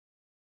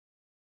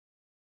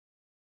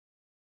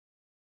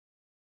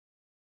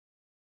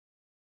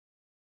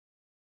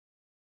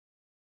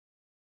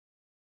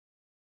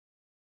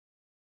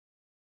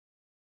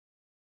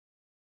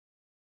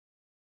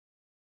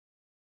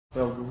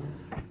Felt good.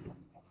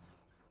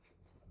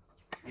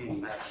 You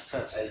don't have to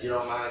touch it. Hey, you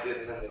don't mind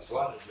getting him to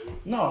swallow, dude?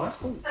 No, that's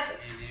cool.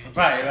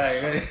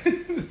 Right.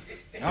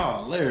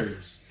 Y'all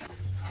hilarious.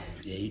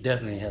 Yeah, you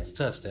definitely have to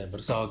touch that, but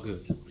it's all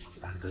good.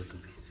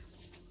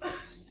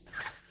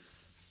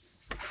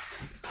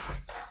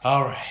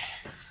 All right.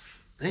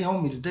 They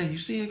on me today. You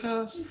see it,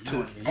 cuz?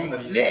 On the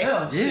neck.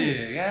 Oh,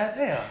 shit.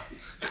 Goddamn.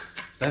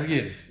 Let's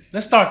get it.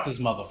 Let's start this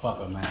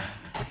motherfucker, man.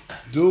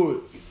 Do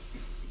it.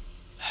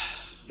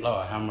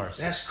 Lord have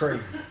mercy. That's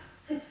crazy.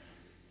 I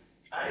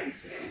ain't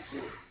saying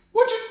shit.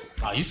 What you?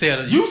 Oh, you said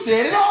it. You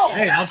said it all.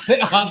 Hey, I'm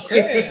saying. What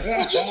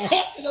you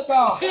talking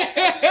about?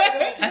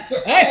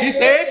 Hey, he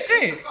said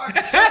shit.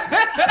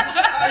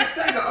 I ain't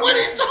saying nothing. What are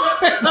you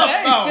talking about?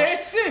 Hey,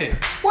 he said shit.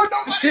 What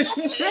nobody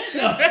else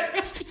said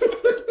nothing.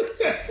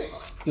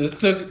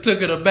 Just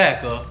took it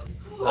aback, huh?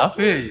 I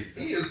feel you.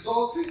 He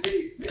insulted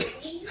me.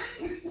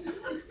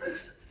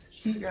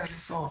 He got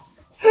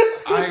insulted.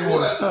 I ain't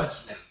want to touch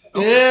it.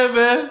 Yeah,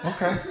 man.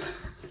 Okay.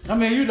 I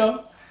mean, you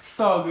know, it's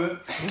all good.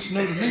 What's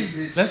new to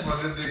me? Let's One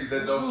of them niggas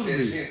that don't catch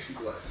in too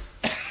much.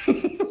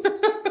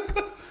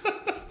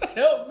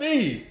 help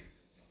me.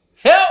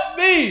 Help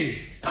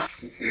me.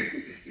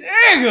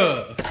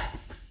 Nigga.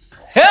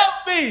 Help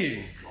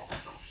me.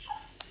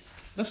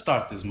 Let's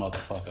start this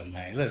motherfucker,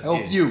 man. Let's Help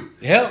get it. you.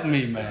 Help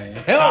me, man.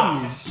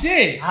 Help me.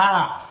 Shit.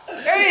 Ah.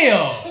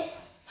 Damn.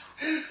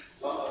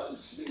 Oh,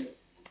 shit.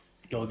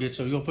 You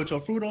gonna put your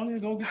fruit on here?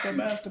 Go get your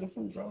basket of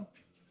fruit, bro.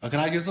 Can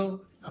I get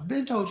some? I've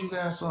been told you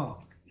guys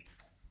something.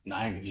 Nah,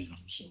 I ain't gonna eat no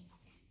shit.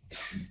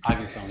 I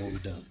get some when we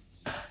done.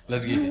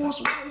 Let's get You it. want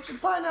some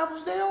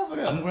pineapples there over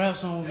there? I'm gonna grab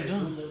some when we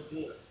done.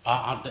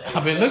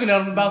 I've been looking at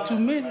them about 2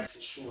 minutes.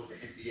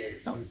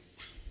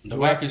 The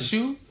wackest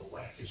shoe? The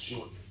wackest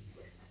shoe.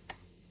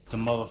 The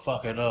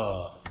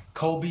motherfucking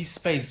Kobe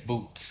space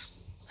boots.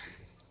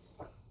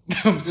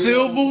 Them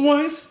silver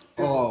ones?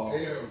 Oh.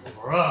 Terrible.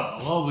 Bro,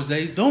 what was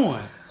they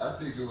doing? I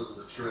think it was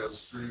the Trail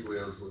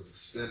Streetwears with the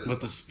spinners.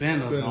 With the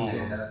spinners on Yeah,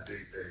 them. I think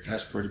that.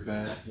 That's pretty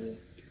bad.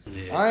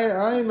 Yeah.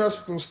 I ain't mess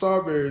with them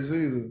Starberries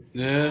either.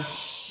 Yeah.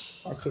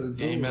 I couldn't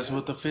do You ain't it. messing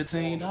with the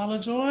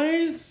 $15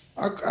 joints?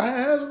 I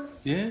had them.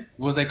 Yeah.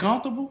 Was they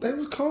comfortable? They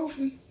was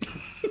comfy.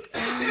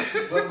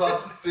 What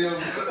about the silver?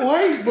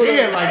 Why you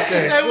say it like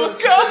that? They was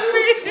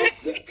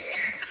comfy.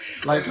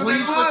 Like, Cause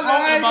please they quit was, I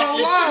talking ain't about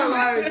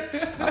gonna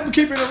this lie. Like, I'm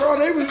keeping it raw.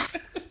 They was,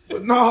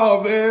 but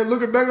no, man.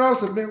 Looking back, I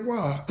said, man,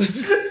 wow.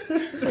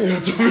 Man, I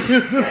told me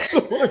them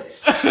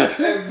choice.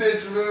 That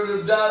bitch remember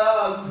them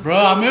Dadas? Bro,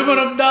 I remember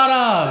them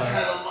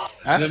Dadas.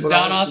 That's Them what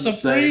I Dada was gonna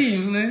say.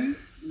 Supremes, nigga.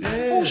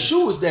 Yeah. Whose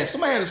shoe is that?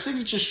 Somebody had a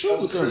signature shoe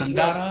with them. Them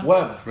Dada.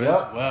 Weber. Chris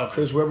Yep. Webber.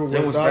 Chris Webber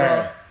It was with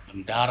bad.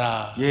 Them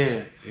Dada.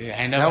 Yeah. Yeah,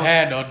 I ain't never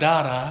had no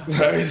Dada.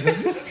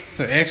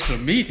 The extra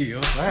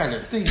medium. I had to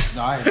think.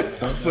 No, I had to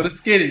So for the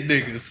skinny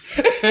niggas.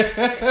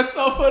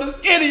 So for the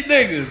skinny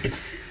niggas.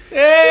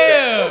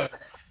 Yeah.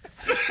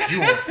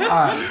 You on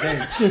fire,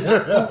 baby.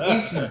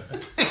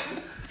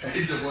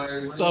 Easy.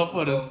 So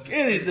for the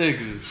skinny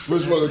niggas.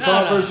 Which one, the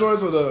Converse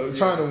joints or the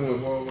China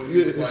one?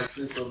 Yeah. Like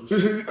this on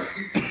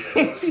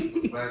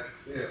the black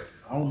as hell.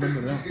 I don't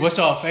remember them. What's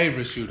your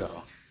favorite shoe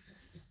though?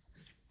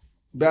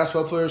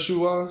 Basketball player shoe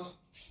wise?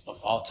 Of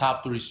all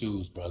top 3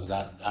 shoes, bro. 'Cause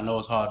I know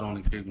it's hard to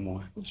only pick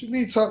one. What you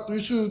mean top 3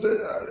 shoes?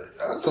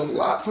 That's a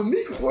lot for me.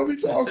 What we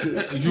talking?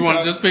 You want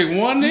to just pick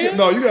one then?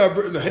 No, you gotta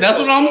break. That's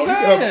what I'm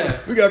saying.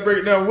 We gotta break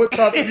it down. What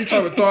top? You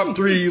talking top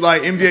 3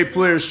 like NBA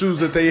player shoes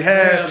that they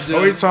had? Yeah,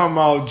 Or we talking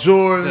about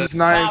Jordans, Just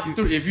top Nike?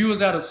 3. If you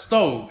was at a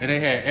store and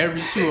they had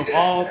every shoe of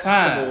all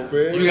time, Come on,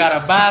 man. you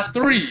gotta buy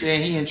 3.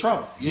 Saying he in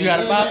trouble. You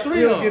gotta buy 3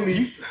 You of don't give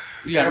them. me.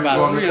 You gotta buy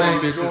 3 of them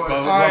bitches, bro.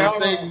 All right,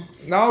 say-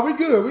 no, we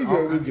good. We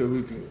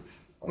good.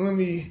 Let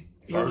me.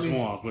 First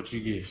ones, what you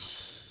get?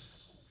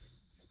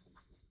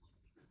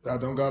 I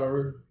don't got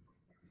already.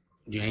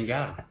 You ain't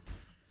got them.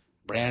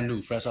 Brand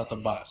new, fresh out the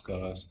box,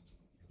 cuz.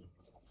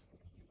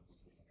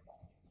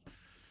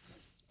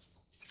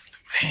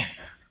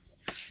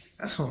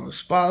 That's on the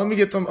spot. Let me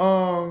get them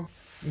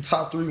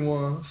top 3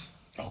 ones.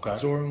 Okay.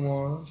 Jordan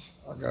ones.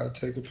 I gotta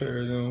take a pair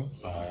of them.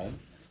 All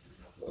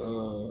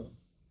right.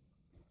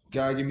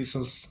 Gotta give me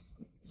some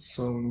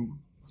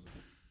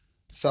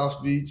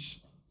South Beach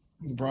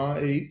LeBron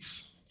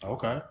 8s.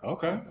 Okay.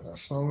 Okay. I got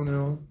some of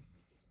them.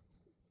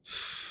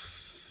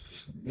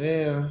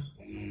 Man,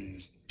 a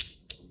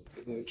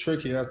little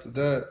tricky after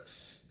that.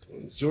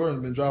 'Cause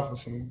Jordan been dropping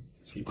some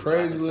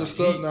crazy little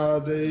stuff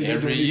nowadays. They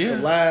Every doing these year.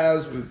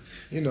 collabs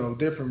with,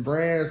 different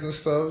brands and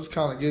stuff. It's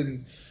kind of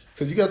getting,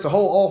 because you got the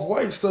whole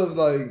off-white stuff,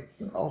 like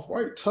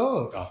off-white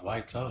tug. Off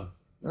white tub.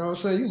 You know what I'm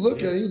saying? You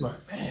look at it, you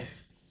like, man,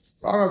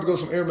 I'm gonna have to go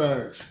some Air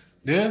Max.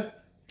 Yeah?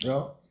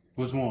 Yeah,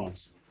 Which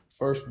ones?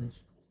 first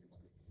ones.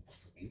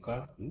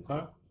 Okay.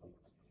 Okay.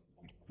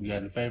 You got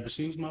any favorite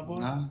shoes, my boy?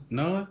 Nah.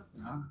 None?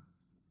 Nah.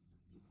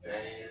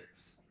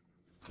 Vans,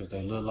 Because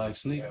they look like Air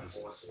sneakers.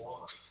 Force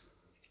Ones.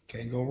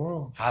 Can't go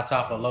wrong. High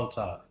top or low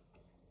top?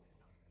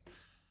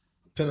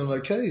 Depending on the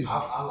occasion.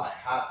 I like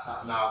hot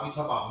top. Nah, we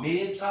talking about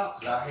mid top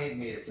because I hate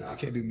mid I top.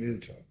 can't do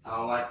mid top. I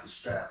don't like the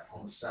strap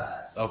on the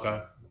side.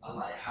 Okay. I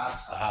like hot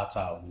The top. hot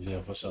top,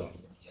 yeah, for sure.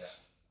 Yeah.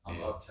 I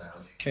love town.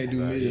 Can't do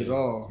mid at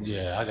all.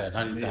 Yeah,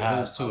 I need the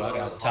highs too. I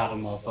got to tie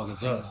them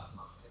motherfuckers up.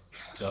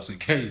 Just in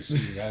case.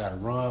 Shit, I got to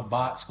run,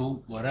 box,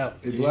 hoop, whatever.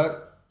 They black?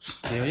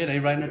 Hell yeah, they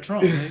right in the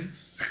trunk, nigga.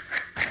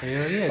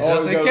 Hell yeah,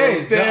 Always just in gotta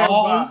case. stand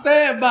Always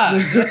stand by.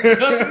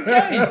 Just in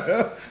case.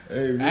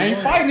 Hey, I ain't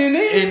fighting in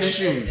In the this.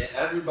 shoes.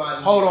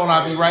 Everybody. Hold on,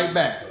 I'll be right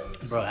back.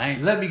 Bro, I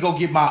ain't. Let me go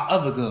get my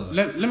other gun.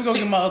 Let me go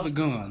get my other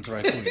guns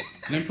right quick.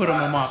 Let me put them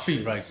on my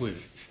feet right quick.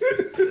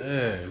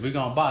 Yeah, we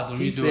gonna box when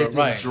we He do said it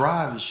right.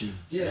 driving shoe.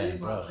 Yeah, Yeah, they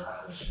bro.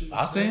 driving shoes.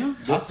 I see him.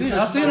 I see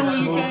him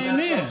when you came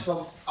in.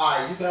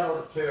 Alright, you got on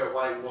a pair of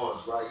white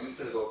ones, right? You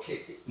finna go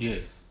kick it. Yeah.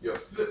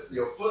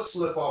 Your foot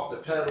slip off the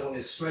pedal and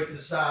it's straight to the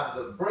side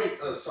of the brake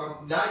or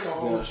something. Now your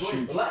whole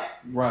joint black.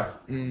 Right.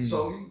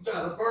 So you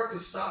got a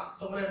Birkenstock,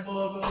 throw that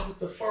bug on with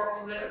the fur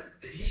on there,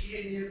 the heat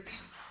hitting your feet.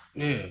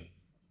 Yeah.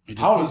 You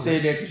just I only put-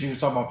 said that because you was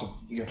talking about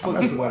your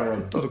foot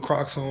sweater. Throw the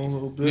Crocs on a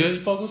little bit. Yeah, you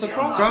fuck with the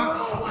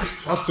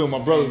Crocs? I still my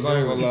brothers. I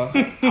ain't gonna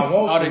lie. I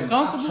want Are to. they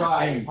comfortable?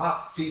 Try my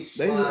feet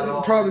They slide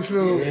off. probably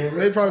feel.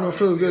 They probably don't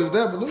feel as good as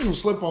that, but them will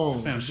slip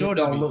on. Fam, sure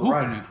they be look hooping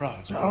right. in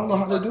Crocs. I don't know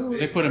how they do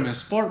They it. put them in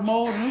sport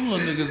mode, and them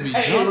little niggas be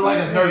Hey, it look like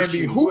a jumping. nurse They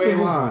be shoe.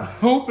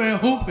 hooping.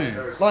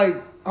 Hooping. Like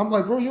I'm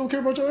like, bro, you don't care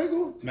about your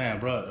ankle? Man,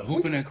 bro,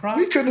 hooping in Crocs.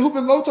 We couldn't hoop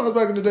in low tops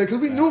back in the day because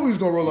we knew we was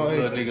gonna roll our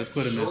Little ankle. niggas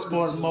put them in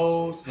sport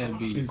modes and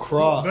be In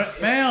Crocs.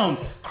 Fam,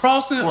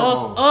 crossing us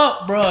mode.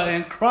 up, bro,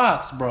 in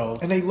Crocs, bro.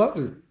 And they love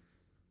it.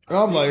 And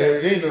I'm like,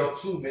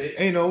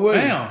 ain't no way.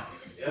 Fam,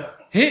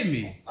 hit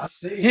me. I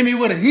see. Hit me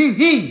with a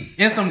hing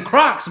and some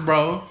Crocs,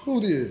 bro.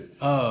 Who did?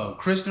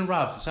 Christian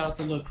Robinson. Shout out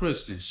to little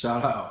Christian.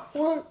 Shout out.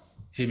 What?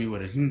 Hit me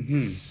with a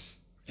and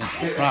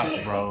some Crocs,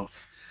 bro.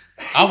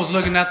 I was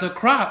looking at the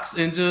Crocs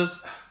and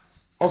just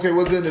Okay,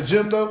 was it in the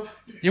gym though?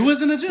 it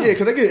was in the gym. Yeah,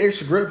 because they get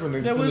extra grip in the,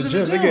 Yeah, in was the in gym.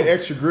 the They gym. get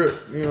extra grip.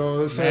 You know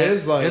what I'm saying?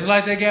 It's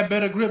like they got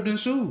better grip than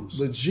shoes.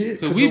 legit.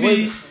 Cause 'cause we the way-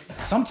 be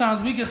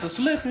sometimes we get to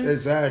slipping.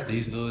 Exactly.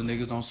 These little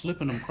niggas don't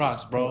slip in them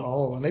Crocs, bro.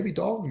 Oh, and they be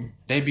dogging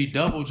They be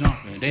double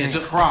jumping. They And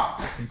just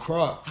Crocs. in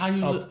Crocs. how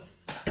you look?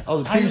 I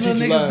was a How you PE little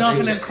teacher niggas last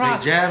dunking year. in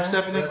Crocs? They jab bro?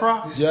 stepping in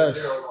Crocs.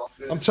 Yes.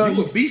 I'm telling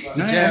you, Beast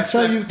the Man. jab I'm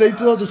telling you, stepping. if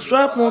they put the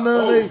strap on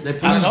there, They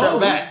pull I the strap told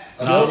you. back.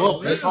 No,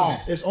 It's on.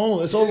 it's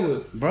on. It's over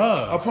with. I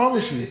Bruh.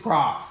 promise you.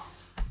 Crocs.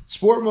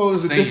 Sport mode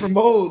is a Same. different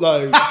mode.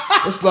 Like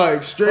it's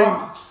like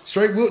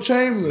straight Wilt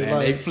Chamberlain. Man,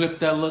 they Like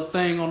flipped that little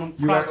thing on them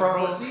You got Crocs,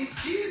 Crocs? bro. These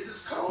kids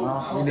is cold.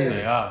 No,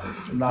 They are.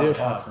 Not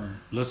different.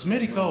 Lil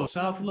Smitty code.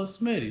 Shout out to Lil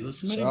Smitty. Lil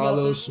Smitty shout got out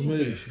Lil this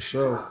Smitty for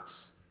sure.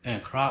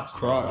 and Crocs.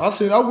 Crocs. I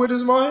seen. I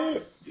witnessed my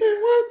hand.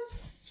 Man, what?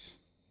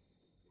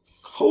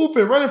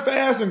 Hooping, running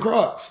fast in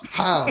Crocs.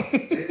 How?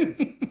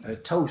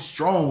 That toe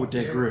strong with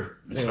that grip.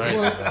 That's right,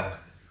 bro.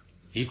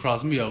 He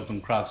crossed me up with them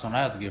Crocs on. I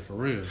have to get for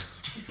real.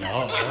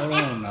 Now, hold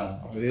on now.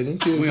 Yeah, them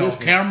kids We on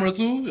different. camera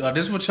too?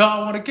 This what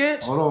y'all want to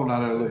catch? Hold on now,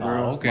 that little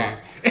girl. Oh, okay.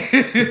 I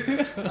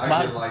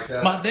get like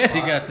that. My daddy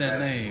got that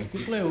name.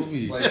 Quit playing with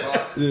me. Play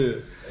boxing, Yeah,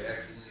 they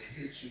accidentally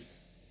hit you.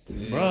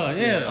 Bruh,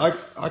 yeah.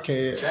 I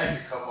can't. That can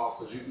come off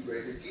because you be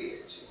ready to get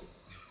you.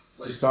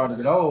 Like, You starting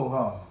to get old,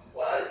 huh?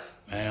 what?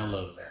 Man,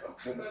 look. I'm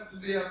coming after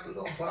me after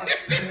no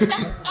boxing.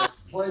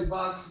 Play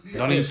boxing.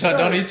 Don't even touch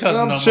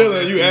I'm no chilling.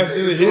 more. You asking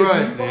to hit me?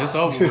 Right. Yeah, it's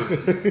over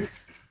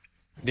with.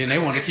 Then they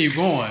want to keep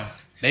going.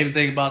 They been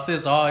thinking about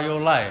this all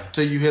your life.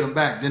 Till you hit them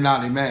back, then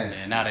now they mad.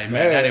 And now they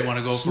mad. Now they want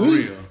to go for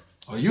Sweet. real.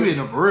 Oh, you hit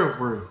them for real,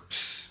 for real.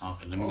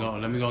 Okay,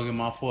 let me go get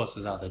my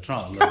forces out the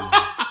trunk. a little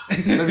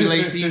bit. Let me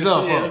lace these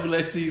up. Yeah, huh? let me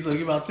let Steve. So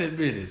give about 10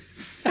 minutes.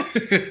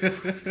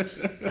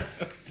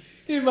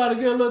 He about to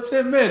get a little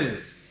 10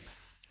 minutes.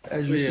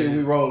 As you Yeah. see,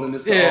 we rolling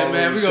this. Yeah, All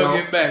man, In we gonna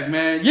show. get back,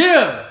 man.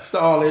 Yeah, It's the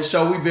All In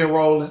show. We been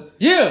rolling.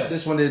 yeah,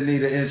 This one didn't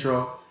need an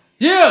intro.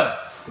 yeah.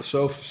 For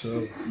sure, for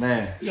sure.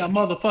 Man, You got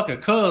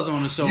motherfucking cuz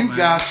on the show, you man.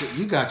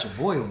 got your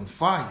boy on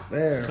fire.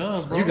 Man,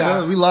 Cuz, bro. you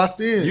got we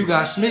locked in. You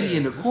got Smitty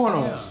in the corner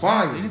on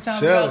fire. Anytime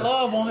Chilling. we got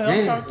love on here, I'm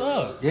Yeah. turned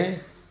up. Yeah.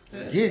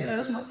 Yeah, Yeah.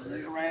 that's my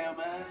nigga around,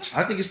 man.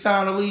 I think it's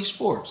time to leave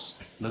sports.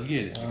 Let's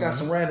get it. I got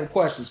some random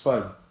questions for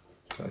you.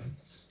 Okay.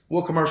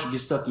 What commercial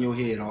gets stuck in your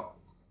head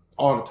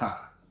all the time?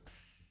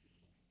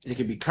 It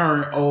could be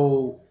current,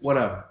 old,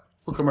 whatever.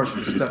 What commercial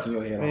gets stuck in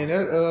your head? Man,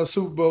 that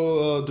Super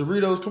Bowl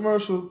Doritos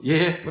commercial.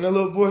 Yeah. When that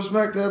little boy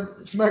smacked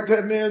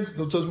that man,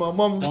 don't touch my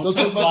mama, Don't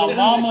touch my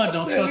mama,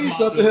 don't man, touch he my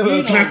shut the hell out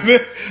of that, man.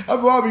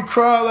 I be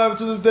crying laughing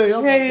to this day.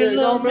 I'm like, Hey, man,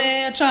 little y'all,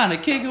 man, trying to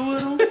kick it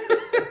with him.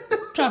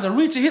 Trying to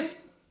reach his.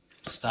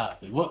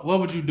 Stop it. What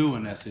would you do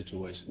in that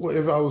situation? What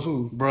if I was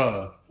who?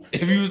 Bruh,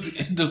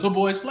 if the little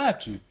boy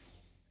slapped you.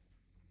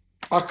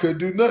 I couldn't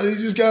do nothing. You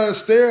just gotta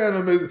stare at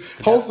him.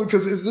 Hopefully,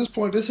 because at this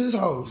point, this is his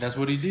house. That's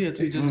what he did.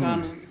 He just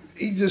kind of.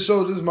 He just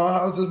showed this is my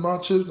house, this is my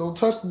chips. Don't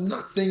touch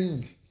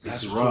nothing.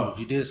 That's rough.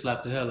 true. You did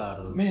slap the hell out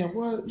of him. Man,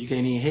 what? You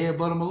can't even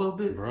headbutt him a little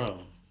bit? Bro,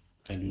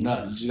 can't do No,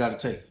 nothing. you just got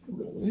to take it.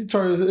 He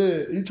turned his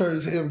head. He turned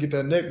his head and get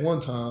that neck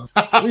one time.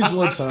 At least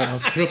one time.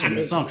 Triple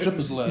or something.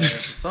 Triple slash.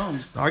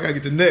 Something. I gotta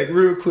get the neck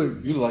real quick.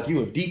 You look like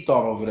you a deep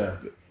thought over there.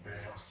 Man,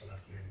 I'm sitting up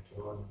there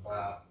throwing the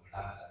vibe.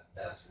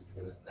 That's a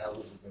good. That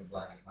was a good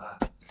black and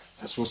white.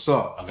 That's what's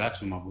up. I got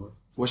you, my boy.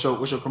 What's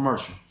your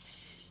commercial?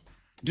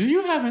 Do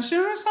you have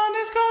insurance on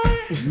this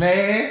car?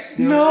 Man,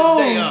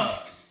 No.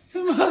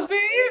 It must be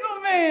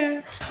Eagle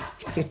Man.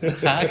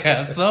 I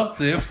got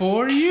something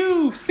for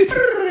you.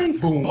 Boom.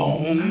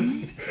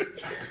 Boom.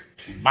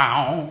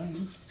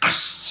 Boom.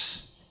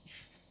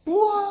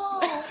 Whoa.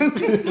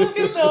 Look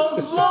at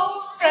those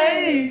long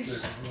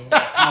rays.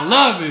 I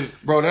love it.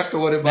 Bro, that's the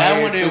one that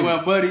That one there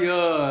when Buddy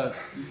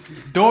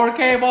door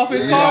came off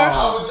his car.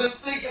 I was just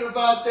thinking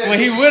about that. When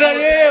he went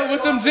up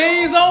with them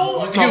jeans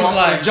on, he was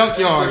like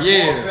junkyard,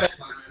 yeah.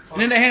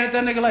 And then they handed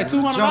that nigga like $200.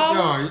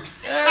 Junkyard.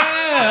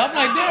 Yeah, I'm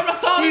like, damn,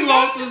 that's all He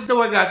lost his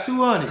door and got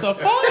 200. The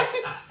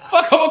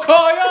fuck I'm gonna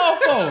call y'all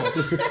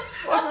for?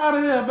 Fuck out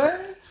of here, man.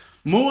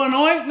 Moo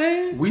Anoint,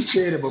 man. We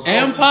said it before.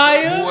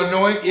 Empire. Moo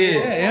Anoint, yeah.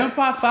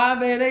 Empire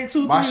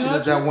 5882300. My shit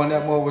is that one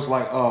that more was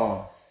like,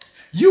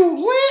 you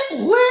lit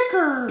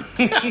liquor.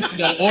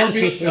 The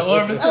Orbis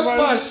That's commercial.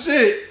 my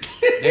shit.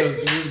 They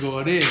was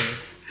going in.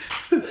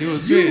 She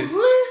was You pissed.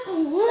 lit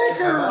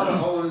liquor. I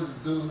don't know this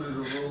dude in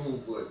the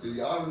room, but do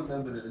y'all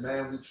remember the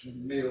Man with Your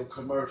Meal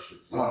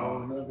commercials? Y'all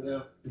don't remember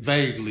them?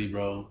 Vaguely,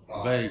 bro.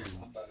 Vaguely.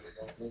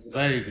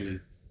 Vaguely.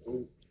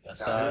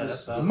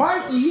 That's how.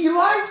 Mikey, he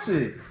likes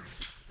it.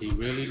 He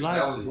really That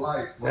likes was it.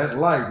 life. That's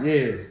life,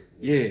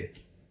 yeah.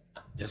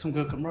 There's some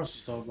good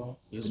commercials though, bro.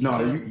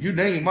 No, you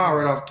named mine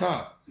right off the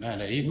top. Man,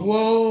 they Eagle.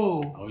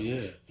 Whoa. Oh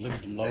yeah. Look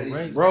at them low They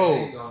rates. Bro.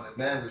 used to on the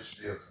Man with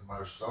Your Meal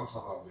commercials. I'm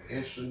talking about with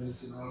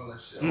instruments and all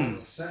that shit on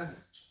the sandwich.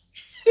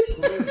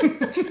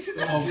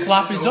 Oh,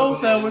 sloppy Joe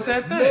sandwich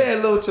at that.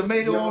 Man, little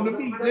tomato on the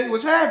meat. They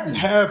was happy.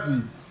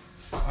 Happy.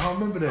 I don't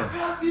remember that.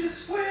 Happy to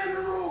square in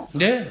the room.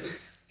 Yeah.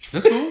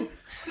 That's cool.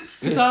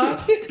 It's all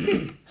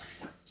right.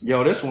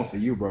 Yo, this one for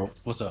you, bro.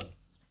 What's up?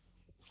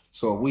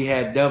 So we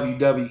had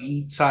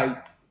WWE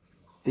type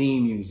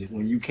theme music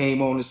when you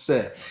came on the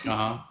set.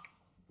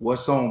 What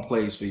song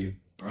plays for you?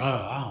 Bruh,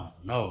 I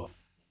don't know.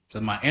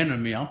 Cause my inner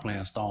me, I'm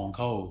playing Stone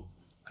Cold.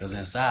 Cause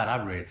inside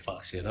I'm ready to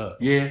fuck shit up.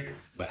 Yeah.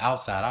 But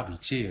outside I be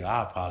chill.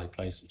 I'll probably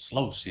play some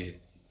slow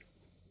shit.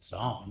 So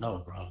I don't know,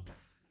 bro.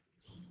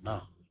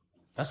 No.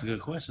 That's a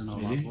good question though,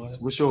 my boy.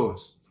 What's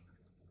yours?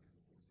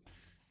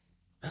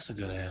 That's a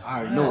good ass. I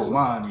already know what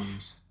mine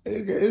is.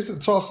 It's a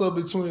toss up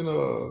between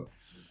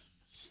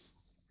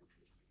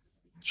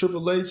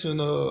Triple H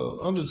and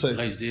Undertaker.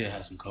 H did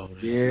have some cold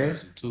ass Yeah.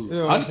 music too. You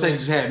know what I'm Undertaker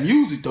just had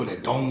music though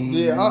that don't.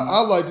 Yeah,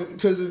 I like it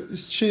because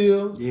it's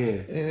chill. Yeah.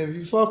 And if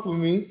you fuck with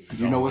me,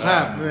 You know what's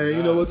happening. man,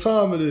 you know what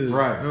time it is.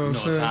 Right. You know You what know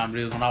I'm what saying? time it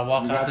is when I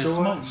walk You out got this yours?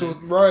 smoke. So,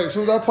 right, as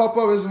soon as I pop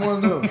up, it's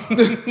one of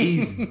them.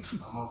 Easy. I'm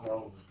gonna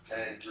go with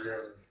Gang Grill.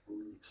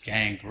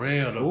 Gang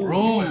Grill, the Ooh,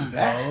 broom,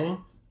 that-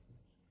 bro.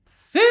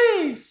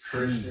 Cease.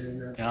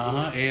 Christian.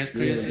 Ed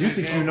Chris. You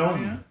think you know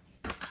me?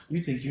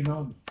 You think you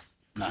know me?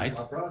 Nah, My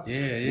brother.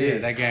 yeah.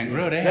 That Gang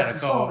Grill, they That's had a the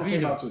song cold that came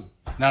video. out too.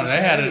 No, they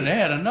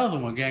had another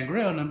one, Gang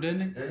Grill and them,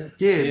 didn't they?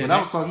 Yeah, but that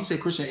was song. He said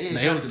Christian Edge.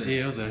 It after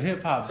that. was a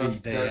hip hop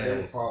beat they They were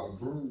had. called the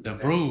Brew. The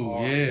Brew,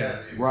 yeah. It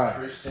was Right.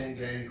 Christian,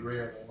 Gang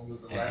Grill, and what was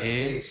the And last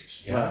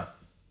Edge. Yeah. Right.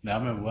 Now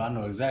I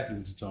know exactly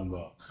what you're talking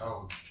about.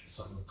 Cold.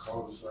 Some of the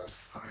coldest records.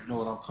 I already know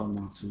what I'm coming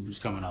out to. Who's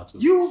coming out too?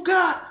 You've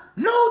got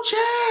no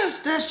chance.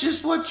 That's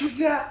just what you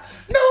got.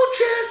 No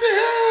chance to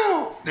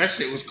hell. That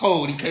shit was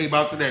cold. He came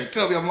out today.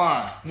 Tell me I'm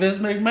lying. Vince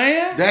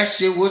McMahon? That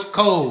shit was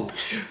cold.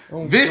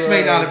 Vince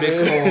may not have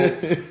been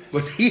cold,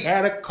 but he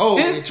had a cold.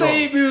 His intro.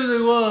 theme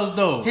music was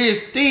though.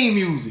 His theme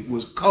music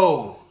was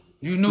cold.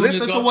 You knew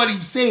Listen to what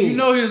he said. You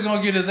know he was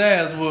gonna get his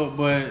ass whooped,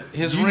 but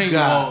his You ring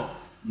got walk,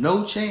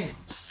 no chance.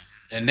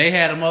 and they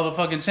had a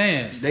motherfucking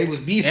chance. They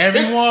was beefing.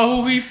 Everyone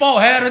who he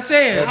fought had a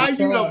chance. How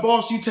you the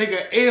boss? You take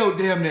an L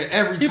damn near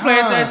every He time. played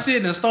that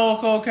shit and Stone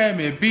Cold came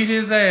and beat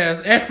his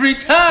ass every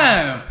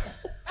time.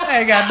 I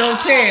ain't got no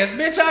chance,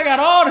 bitch. I got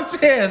all the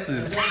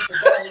chances.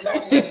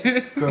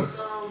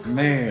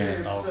 Man,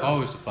 Stone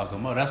Cold used to fuck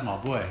him up. That's my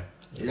boy.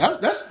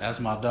 that's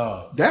my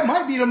dog. that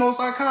might be the most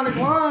iconic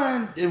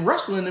line in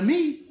wrestling to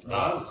me.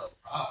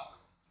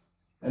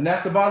 And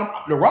that's the bottom.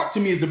 The Rock to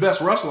me is the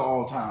best wrestler of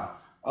all time.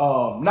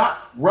 Not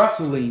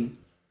wrestling,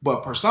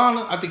 but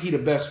persona. I think he the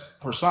best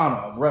persona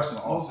of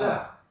wrestling of all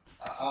time.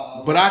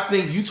 But I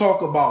think you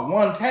talk about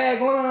one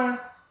tagline,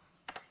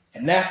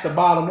 and that's the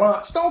bottom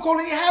line. Stone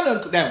Cold ain't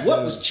had that.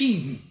 What was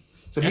cheesy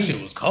to That me?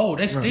 shit was cold.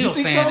 They still You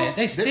think saying so? that.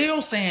 They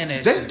still saying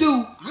that They shit.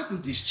 do. I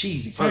think it's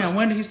cheesy. First. Man,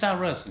 when did he stop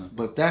wrestling?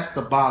 But that's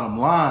the bottom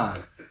line.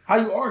 How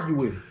you argue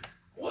with it?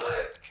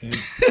 What?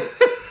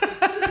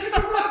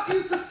 The Rock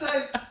used to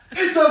say,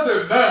 it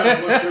doesn't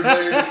matter what your name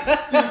is.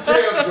 You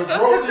damn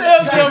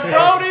jabroni.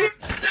 Brody.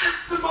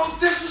 That's the most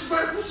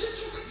disrespectful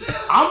shit you can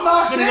tell. I'm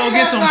not They saying gonna get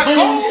that's some not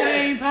cold.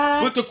 poontang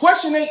pie. But the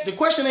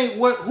question ain't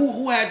what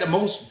who had the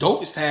most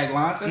dopest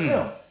taglines. That's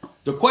him.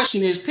 The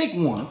question is pick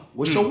one.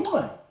 What's your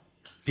one?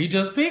 He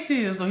just picked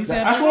his though. He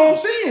said That's what I'm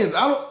saying.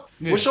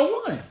 What's your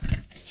one?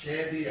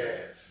 Candy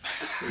ass.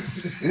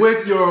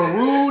 With your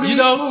Rudy. You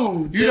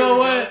know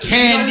what?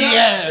 Candy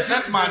ass.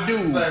 That's my dude.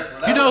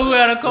 You know who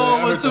had a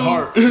cold one hurt the too?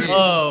 heart.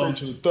 Straight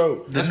to the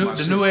throat.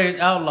 The new age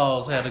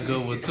outlaws had a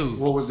good one too.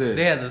 What was that?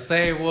 They had the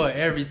same one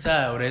every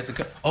time. Where they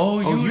said, "Oh,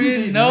 you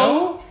didn't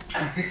know?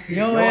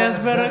 Your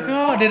ass better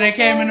come. Then they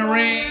came in the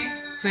ring,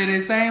 say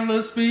their same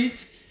little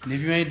speech. And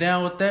if you ain't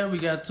down with that, we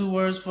got 2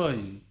 words for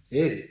you.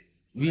 Hit it.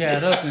 We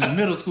had us in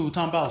middle school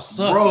talking about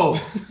suck. Bro,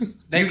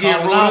 They you get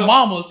calling rolled our up.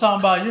 mamas talking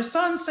about your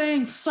son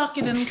saying suck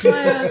it in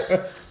class.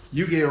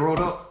 You get rolled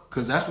up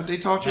because that's what they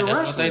taught you. And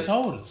that's what they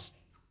wrestling. told us.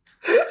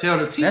 Tell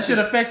the teacher. That shit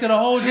affected the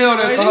whole Tell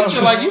the generation.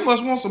 teacher like you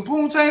must want some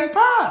poontang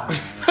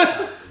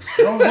pie.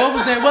 Bro,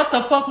 what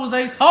the fuck was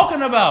they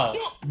talking about?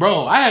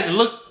 Bro, I had to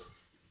look.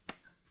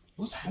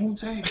 What's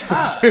poontang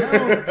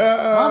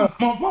pie?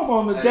 My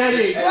mama and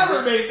daddy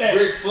never made that.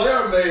 Ric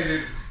Flair made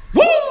it.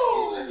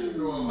 Woo! Let you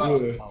know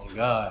about it. Yeah. Oh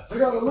God. I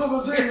got a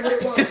limousine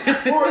with like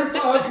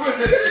 45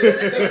 women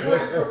that's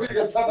waiting for me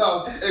to come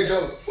out and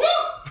go, woo!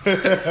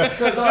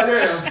 Because I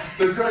am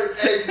the great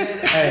A-man.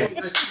 Hey.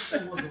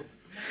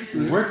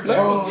 Ric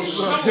Flair was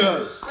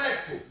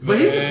Respectful. but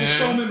he was the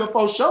showman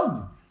before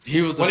showman.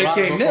 He was the When it rock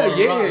came before there,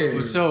 the rock, yeah.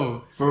 for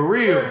sure. For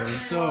real.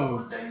 So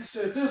One day he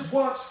said, this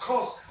watch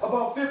costs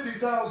about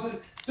 50,000.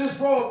 This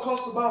robe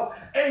costs about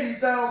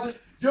 80,000.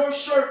 Your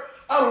shirt,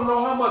 I don't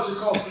know how much it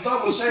costs because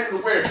I'm ashamed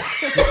to wear it.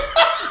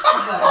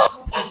 I'm like,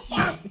 what the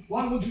fuck?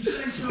 Why would you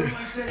say something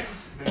like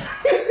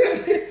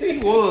that? He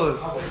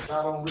was.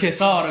 I don't kiss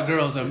all the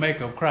girls that make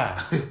them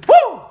cry.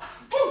 Woo!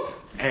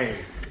 Hey.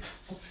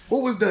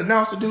 What was the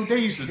announcer dude? They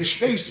used to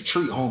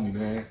treat homie,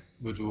 man.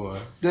 Which one?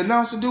 The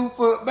announcer dude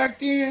for back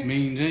then?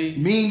 Mean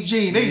Gene. Mean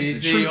Gene. They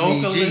used to Mean Gene treat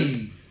Mean Oakley.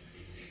 Gene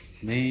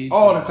Mean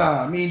all Gene. the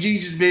time. Mean Gene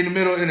just be in the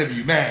middle of the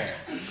interview, man.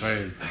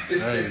 Crazy.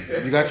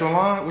 You got your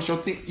line? What's your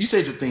theme? You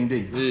said your theme,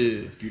 didn't you?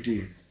 Yeah. You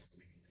did.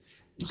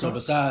 So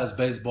besides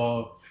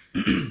baseball,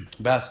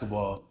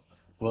 basketball,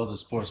 what other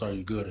sports are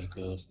you good at?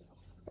 Cause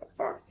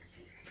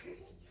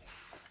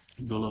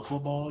you go a little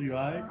football, you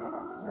alright?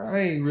 I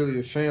ain't really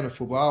a fan of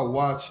football. I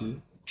watch it,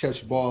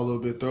 catch the ball a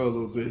little bit, throw a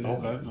little bit.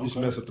 Okay, Just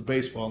okay. mess up the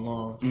baseball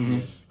lawn. Mm-hmm.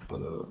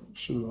 But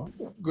shoot, I'm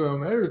good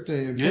on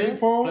everything. Yeah. Ping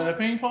pong. Play that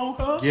ping pong,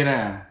 cuz? Get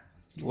down.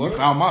 What? You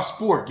found my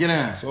sport. Get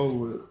down. It's over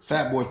with.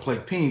 Fat boy play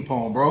ping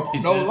pong, bro. He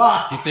No said,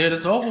 lie. He said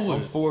it's over I'm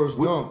with. Forrest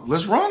Gump.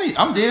 Let's run it.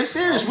 I'm dead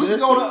serious. I'm We can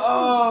dead go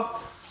to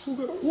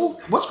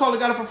what's called it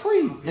got it for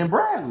free in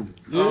Bradley.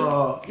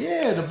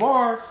 Yeah, the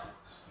bar.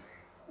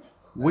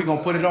 We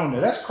gonna put it on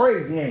there. That's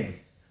crazy, ain't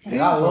it?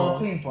 I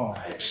love ping pong.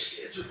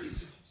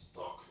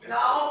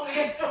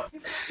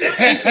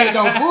 He said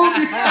no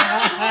booty.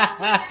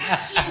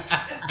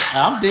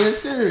 I'm dead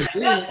serious.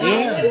 Yeah.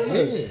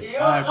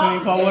 Alright,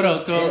 ping pong, what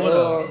else, cuz? What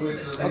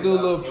else? I do a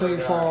little ping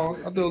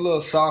pong. I do a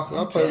little soccer.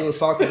 I played a little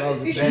soccer when I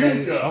was a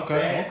kid.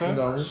 Okay, You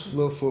know, a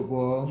little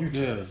football.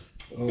 Yeah.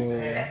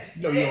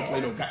 No, you don't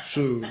play no guy.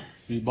 Shoot.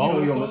 You You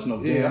bowling? don't listen to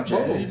no Yeah, damn I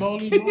bowl. jazz. You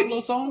bowling? You do a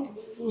little something?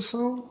 What's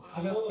song?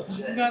 We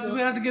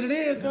have to get it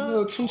in, cuz.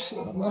 Little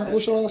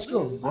what's your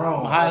score?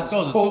 My highest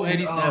score is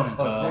 287,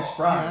 cuz.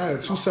 I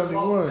had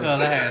 271. Cuz I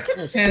had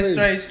 10 crazy.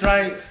 straight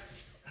strikes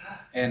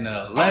and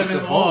the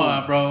 11th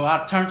one, bro.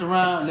 I turned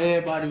around and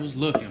everybody was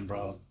looking,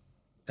 bro.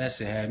 That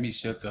shit had me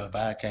shook up.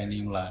 I can't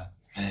even lie.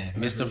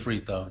 Missed the free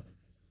throw.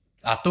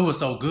 I threw it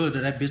so good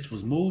that bitch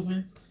was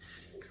moving.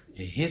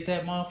 It hit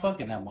that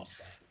motherfucker and that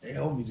motherfucker They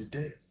owe me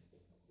today.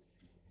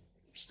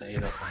 stayed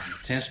up on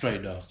it. 10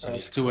 straight though. So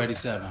it's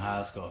 287,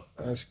 highest score.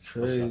 That's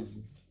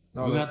crazy.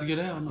 No, We that- got to get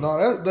out.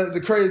 No,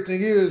 the crazy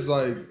thing is,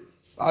 like,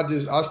 I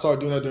started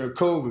doing that during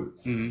COVID.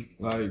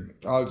 Mm-hmm.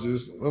 Like,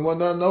 there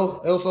wasn't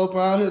nothing else open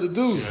out here to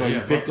do. So you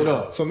picked it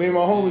up. So me and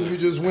my homies, we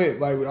just went.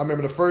 Like, I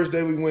remember the first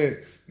day we went,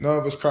 none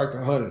of us cracked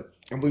 100.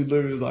 And we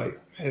literally was like,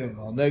 hell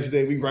no. Next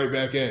day, we right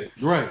back at it.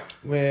 Right.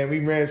 Man, we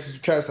ran to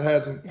some cats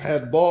that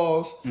had the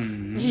balls.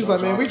 Mm-hmm. He was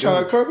like, man, we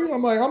trying to curve it.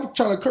 I'm like, I'm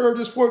trying to curve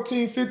this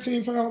 14,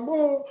 15-pound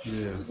ball.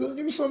 Yeah. I said,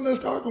 give me something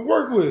that I can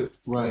work with.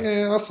 Right.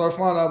 And I started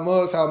finding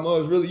out how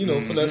mugs really,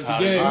 finesse the How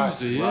they game.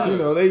 use it, yeah. You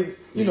know, they,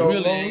 You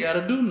really ain't got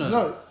to do nothing.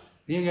 no,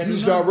 You ain't got to you do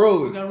just nothing. got to roll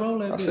You it. got to roll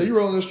that I bitch. said, you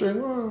rolling a straight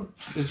line.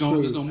 It's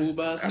gonna move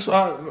by That's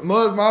itself.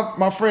 why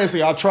my friends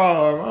say I try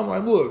hard. I'm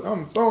like, look,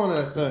 I'm throwing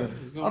that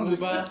thing. gonna move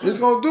by itself. It's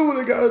gonna do what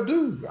it gotta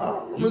do. I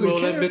don't You really roll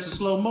care. that bitch in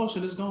slow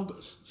motion, it's gonna go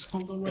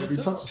right Every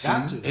there. time.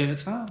 Got See? to. Every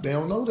time. They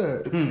don't know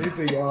that. They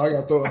think, I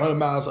gotta throw 100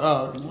 miles an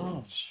hour.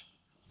 No.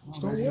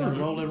 Don't You gotta worry.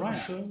 roll it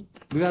right, cuz.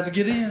 We got to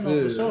get in, though,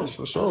 Yeah,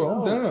 for sure.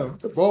 I'm down.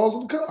 The ball's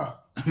in the car.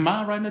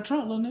 Mine right in the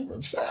trunk, little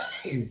nigga.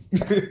 Same.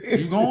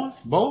 You going?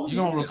 Bowling? You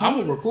gonna record? I'm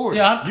gonna record.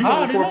 Yeah, you I gonna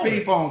already record know.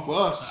 ping pong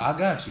for us. I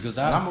got you, because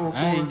I I'ma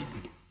ain't record.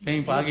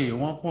 ping pong. I give you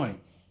 1 point.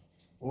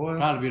 Boy,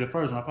 Probably be the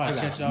first one. I I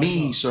probably catch got y'all.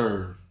 mean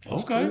serve.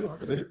 Okay.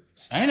 Cool.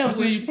 I ain't never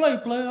seen you play.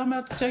 I'm gonna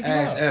have to check you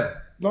Ask out. Evan.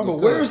 No, but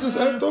where is this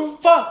at though?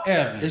 Fuck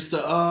Evan. It's the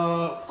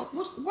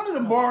one of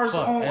the bars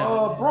Fuck, on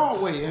Evan.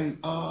 Broadway in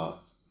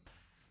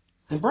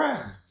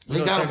Bradley. We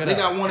gonna check it They out.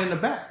 got one in the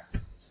back. You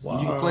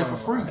can play for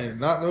free. I did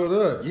not know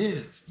that.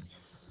 Yeah.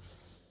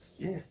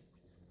 Yeah.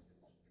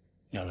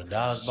 You know, the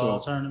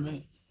dodgeball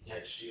tournament.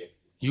 Next year.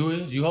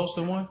 You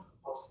hosting one?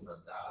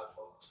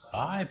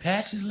 All right,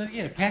 Patches. Look at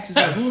it. Patches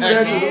at hula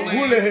That's head. a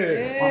hula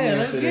head. Yeah,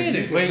 let's get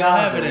it. Where you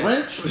gonna have it at?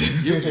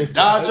 Wrench, you can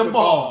dodge a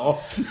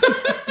ball.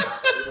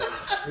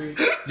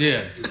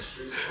 Yeah.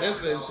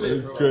 That's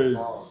crazy.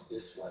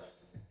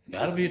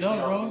 Gotta be dope, We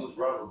don't bro. use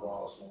rubber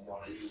balls no more.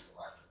 They use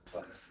like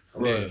plastic.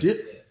 Yeah.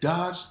 Dip,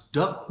 dodge,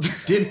 duck,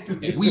 dip,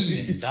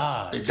 weave.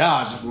 Dodge. They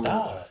dodge. is what it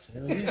Dodge. was.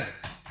 Hell yeah.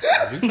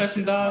 We play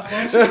some Dodge,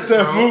 bro. That's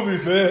that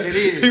movie, man. It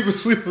is. People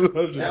sleeping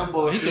under it. That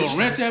boy, He gonna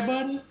wrench that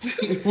buddy?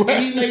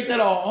 he made that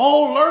a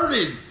whole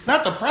learning,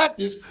 not the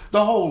practice,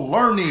 the whole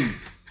learning.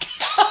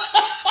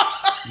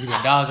 You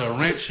can dodge a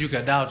wrench, you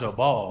can dodge a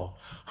ball.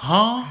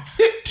 Huh?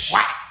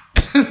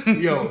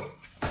 Yo,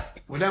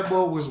 when that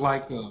boy was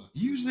like, you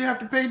usually have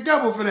to pay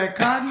double for that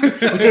cotton.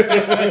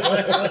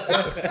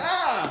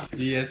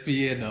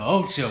 ESPN, the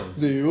Ocho.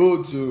 The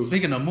Ocho.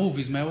 Speaking of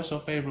movies, man, what's your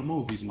favorite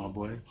movies, my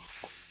boy?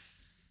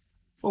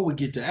 Before we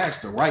get to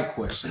ask the right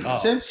question, Oh,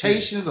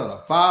 Temptations or the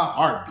 5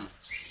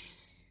 Heartbeats?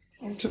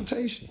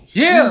 Temptations.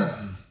 Yeah.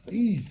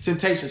 Easy.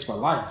 Temptations for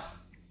life.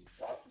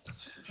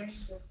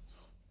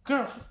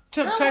 Girl,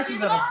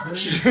 Temptations are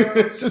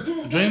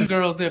the Dream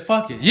Girls there,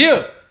 fuck it.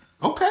 Yeah.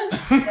 Okay.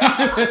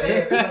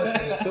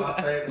 President's my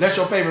favorite. That's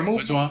your favorite movie?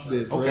 Which one?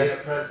 Okay.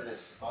 Dead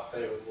President's my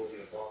favorite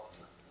movie of all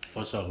time.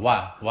 For sure.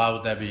 Why? Why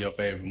would that be your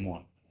favorite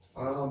one?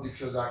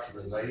 Because I can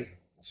relate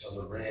to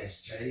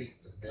Lorenz Tate,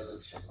 the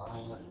militant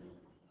mind.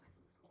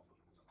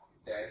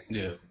 That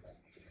Yeah.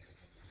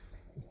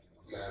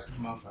 you have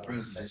I'm out for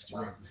presidents to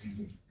represent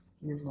me.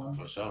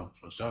 For sure.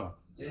 For sure.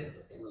 Yeah,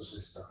 it was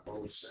just the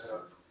whole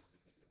setup,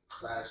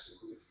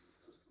 classically.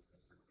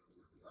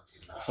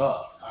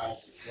 Tough.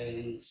 Isaac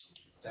Hayes,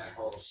 that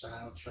whole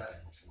soundtrack.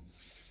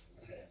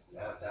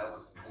 Yeah, that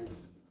was the movie.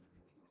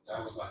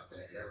 That was like the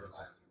era.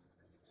 Like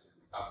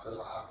I felt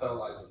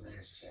like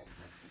Lorenz Tate.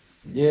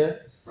 Yeah.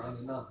 Run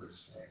the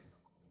numbers, man.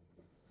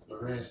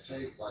 Lorenz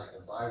Tate, like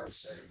the Bible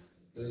say,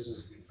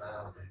 lizards be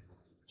found in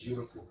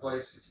beautiful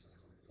places.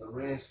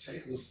 Lorenz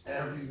Tate was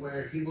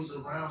everywhere. He was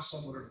around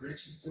some of the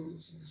richest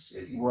dudes in the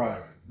city.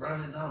 Right.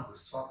 Running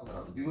numbers, talking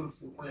about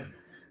beautiful women,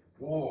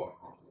 war.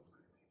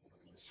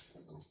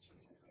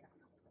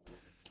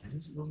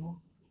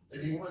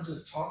 And he wasn't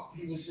just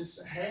talking, he was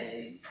just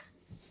hey.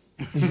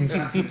 He was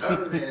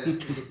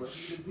the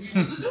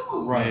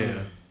dude. Right.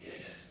 Yeah.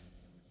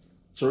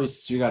 Teresa,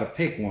 so you got to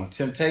pick one: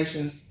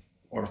 Temptations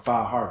or the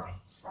 5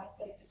 Heartbeats. I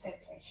take the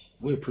Temptations.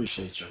 We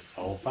appreciate you.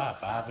 Oh,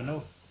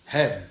 5-0.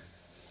 Heaven.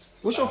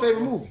 What's your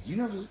favorite movie? You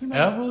never.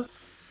 Ever?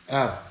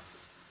 Ever.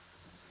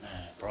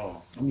 Man,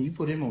 bro. I mean, you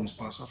put him on the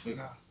spot, so I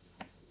figure out.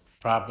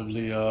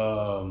 Probably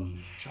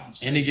Trying to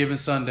say. Any Given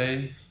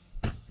Sunday.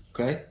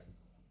 Okay.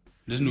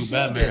 This new seen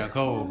Batman that?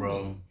 cold,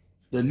 bro.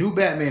 The new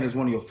Batman is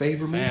one of your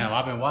favorite movies. Fam,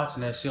 I've been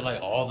watching that shit like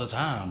all the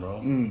time, bro.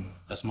 Mm.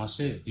 That's my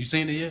shit. You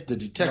seen it yet? The No,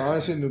 detective. I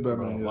ain't seen the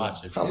Batman yet.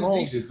 watch it. How It's long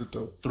decent. is it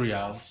though? 3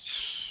 hours.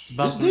 It's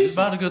decent. It's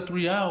about a good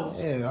 3 hours.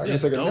 Man, I gotta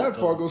It's take a dope, nap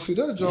before I though. go see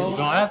that, You John.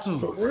 gonna have to.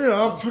 For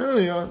real,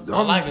 apparently, I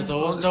like it,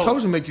 though. It's I dope. told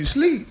you to make you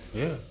sleep.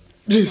 Yeah.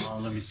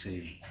 Let me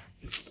see.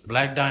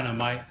 Black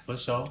Dynamite, for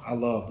sure. I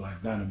love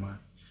Black Dynamite.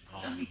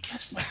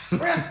 Catch my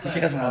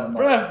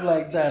breath,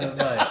 Black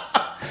Dynamite.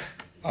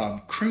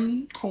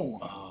 Cream corn.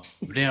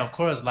 But then, of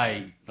course,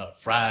 like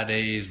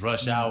Fridays,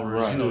 rush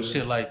hours, Right. you know,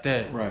 shit like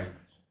that. Right.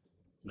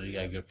 But you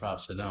gotta give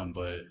props to them.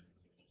 But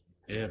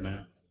yeah,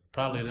 man,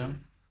 probably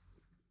them.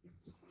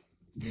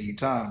 Give you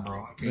time,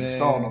 bro. I can't Man,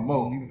 stall no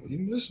more. You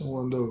missing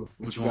one though.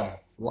 What you got?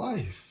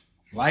 Life.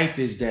 Life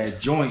is that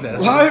joint.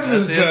 That's- Life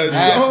is it. that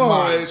That's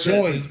my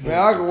joint. joint. Man,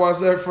 I can watch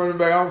that front and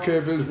back. I don't care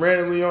if it's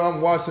randomly on.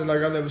 I'm watching like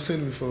I never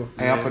seen it before.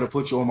 Hey, I'm gonna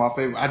put you on my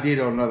favorite. I did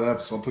it on another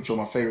episode. Put you on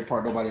my favorite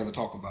part. Nobody ever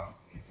talk about.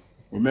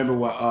 Remember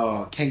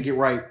what Can't Get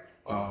Right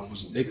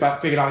was? They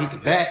figured out he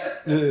could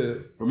bat. Yeah.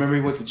 Remember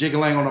he went to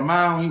Jiggalang on the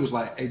mound. He was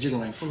like, "Hey,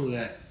 Jiggalang, pull of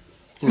that,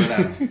 pull of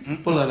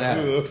that, pull of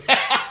that,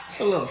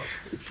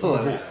 pull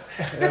of that."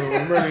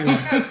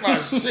 That's my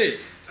shit.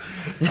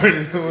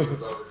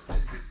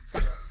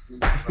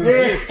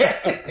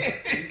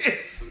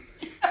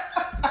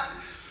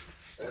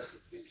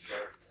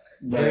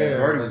 Man,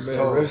 Bernie was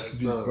cold. rest in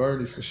peace,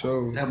 Bernie for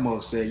sure. That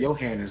mug said, "Your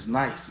hand is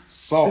nice,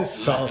 soft,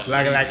 Soft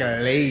like a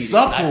lady.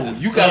 supple."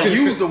 You gotta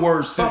use the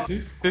word supple,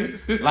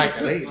 like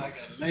a lady.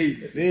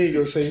 Then you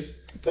go say,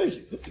 thank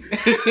you.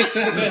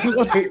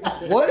 Like,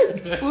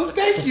 what? Well,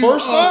 thank you.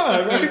 First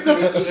time, right?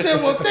 He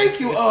said, "Well,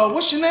 thank you.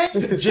 What's your name?"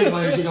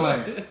 Jiggalang,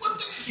 Jiggalang. Well,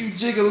 thank you,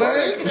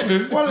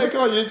 Jiggalang. Why they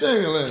call you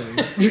Jingling?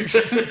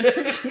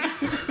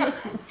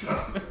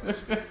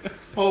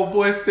 Old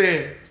boy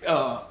said,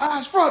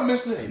 "Eyes front,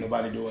 mister." Ain't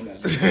nobody doing that.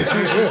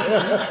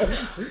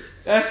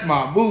 That's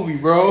my movie,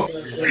 bro. He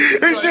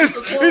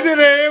did an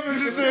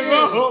emphasis in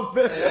love.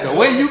 The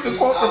way you can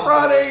quote the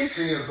Fridays.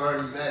 Seeing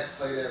Bernie Mac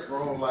play that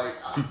role, like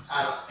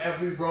out of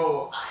every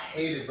role, I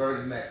hated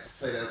Bernie Mac to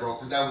play that role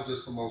because that was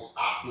just the most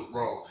awkward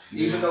role.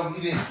 Even though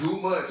he didn't do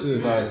much,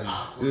 it was just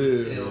awkward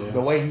as hell.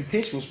 The way he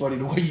pitched was funny.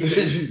 The way he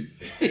pitched.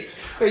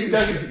 He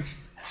dug it.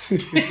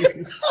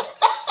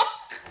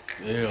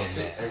 Yeah,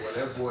 man. And when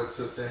that boy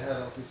took the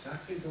hat off, he said, I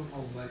can't go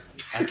home like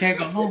this. I can't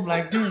go home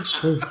like this.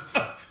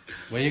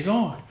 Where you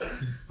going?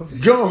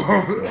 Go.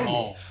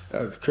 Oh,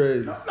 That's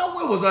crazy. No,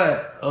 where was I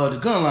at? The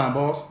gun line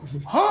boss.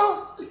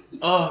 Huh?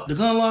 The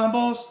gun line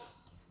boss?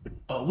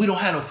 We don't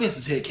have no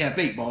fences here at Camp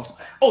 8, boss.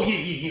 Oh,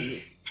 yeah.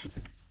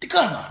 The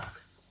gun line.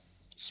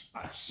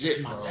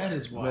 shit, bro. That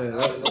is why. Man,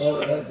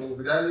 That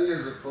movie, that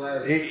is a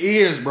classic. It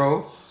is,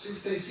 bro. She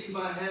said she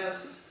might have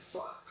sister,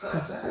 so I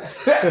cuss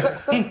ass.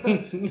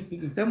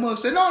 That mug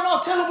said, no,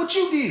 tell him what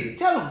you did.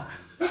 Tell him.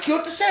 He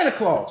killed the Santa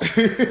Claus.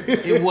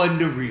 It wasn't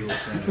the real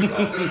Santa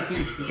Claus.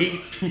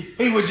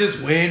 he was just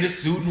wearing the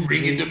suit and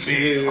ringing the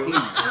bell.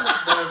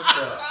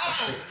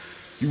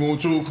 You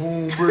want your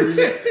cornbread?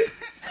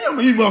 I'm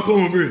gonna eat my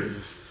cornbread.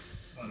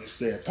 They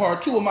said,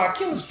 part 2 of my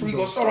killing spree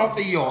gonna start off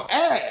in your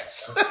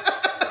ass.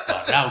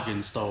 Started out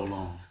getting stolen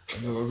on.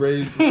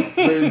 Raise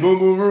boom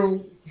boom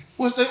room.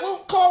 What's that?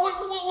 Carl,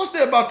 what's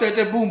that about that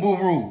boom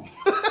boom rule?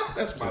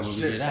 That's my So when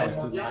we shit. get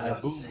out, Y'all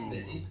that boom seen boom. the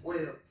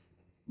Inkwell?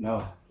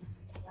 No.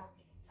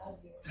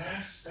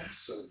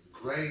 That's a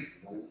great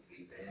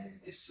movie, man.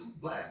 It's some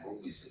black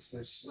movies that's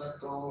been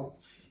slept on,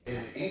 and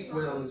the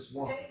Inkwell is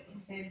one.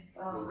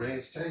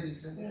 Lorenz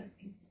Taty's in there.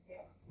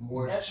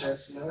 Morris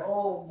Chestnut,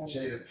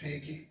 Jada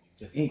Pinkett.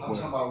 The I'm Inkwell.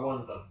 talking about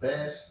one of the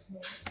best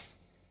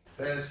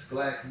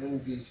black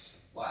movies.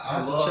 Like I I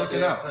have to love check it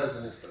Dead out.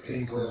 Presidents, but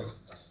Inkwell.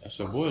 That's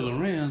your boy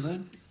Lorenz,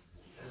 ain't it?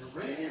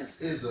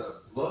 Lorenz is a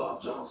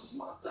Love Jones is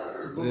my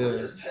third. Yeah.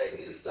 Lorenz Tate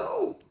is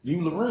dope.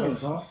 You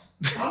Lorenz, huh?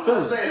 I'm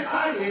not saying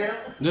I am.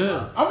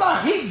 Yeah. I'm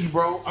not hitting you,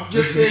 bro. I'm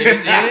just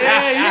saying.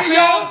 Yeah, Here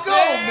y'all go,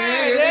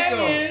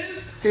 man.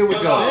 Here we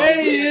go.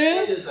 There he He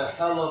is. is a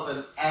hell of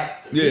an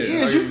actor. Yeah, is I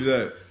you. give you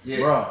that. Yeah.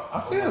 Bro, I Oh,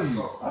 feel my you.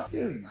 soul. I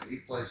feel you. He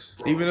plays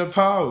some Even in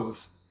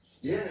Powers.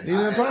 yeah. Even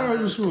in Powers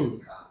was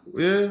smooth.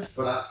 Yeah.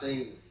 But I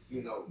seen,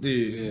 Yeah,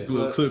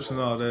 little clips and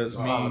all that. It's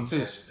mean.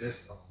 Politician.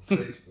 This on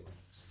Facebook.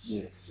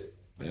 Yeah.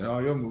 Man,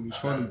 all your movies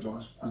funny,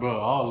 John. Bro,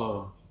 all of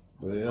them.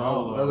 But yeah,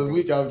 All the other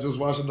week I was just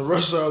watching the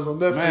Rush Hours on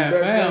Netflix. Man,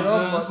 back fam, then.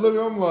 I'm just- like,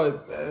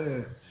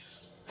 man,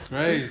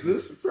 Crazy.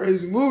 this is a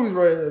crazy movie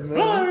right here, Blow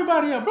man.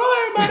 everybody up.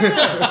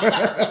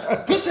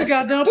 Push that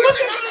goddamn. Push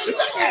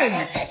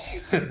that.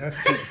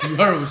 You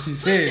heard what she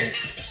said.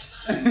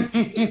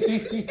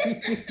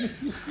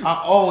 I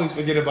always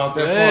forget about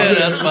that Yeah, part.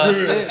 that's my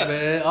shit,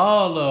 man.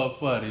 All of them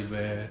funny,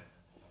 man.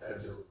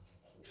 That dude.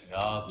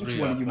 All Which three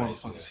one of of you them.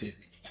 motherfuckers hit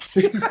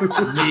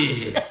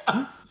me?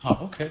 Yeah. Oh,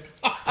 okay.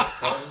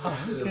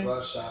 Shit in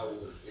Rush Hour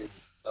was the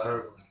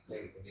third one, I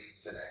think, when he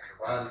was in that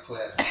karate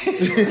class. He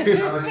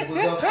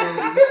was up there.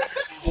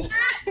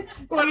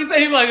 What he say?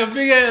 He like a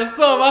big ass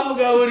sub. I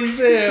forgot what he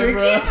said,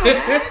 bro.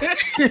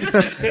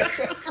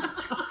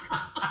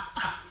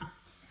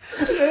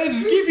 They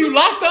just keep you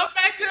locked up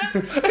back there.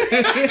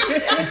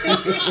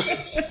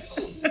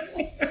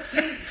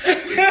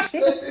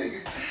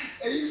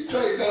 And you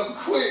straightened up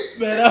quick.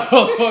 Man, that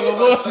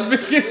motherfucker was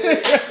big as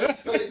hell.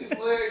 Straightened his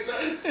legs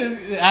up.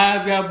 His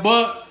eyes got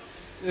bucked.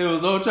 It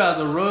was all trying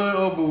to run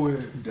over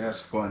with.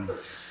 That's funny.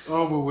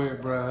 Over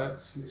with, bro.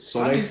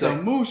 So I they need say,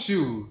 some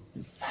Mushu.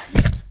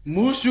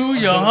 Mushu,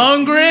 you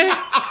hungry?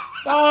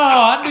 Oh,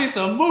 I need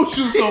some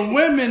Mushu, some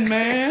women,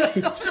 man.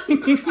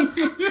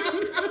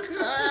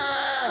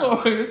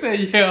 Oh, you say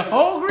you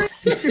hungry?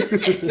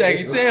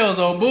 Jackie Tails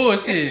on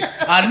bullshit.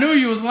 I knew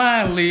you was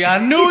lying, Lee. I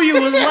knew you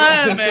was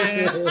lying,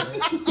 man.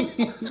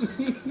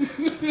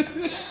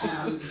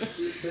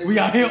 We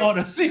out here on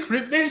a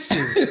secret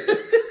mission.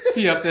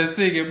 He up there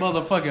singing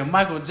motherfucking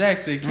Michael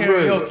Jackson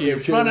karaoke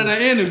in front of the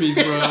enemies,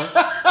 bro.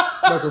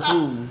 Like a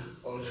fool.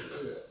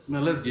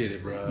 Man, let's get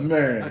it, bro.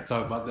 Man. I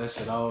talk about that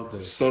shit all day.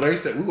 so they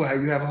said we gonna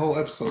have you have a whole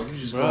episode. You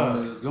just go Bro, on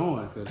it's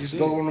going. just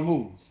go on the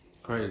moves.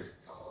 Crazy.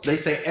 They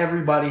say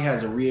everybody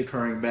has a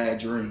reoccurring bad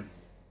dream.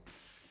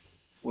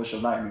 What's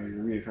your nightmare?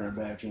 Your reoccurring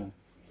bad dream?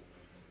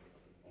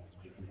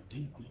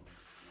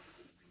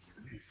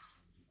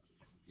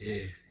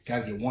 Yeah,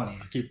 gotta get one in.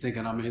 I keep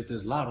thinking I'm gonna hit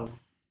this lotto.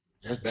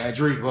 That's bad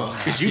dream, bro.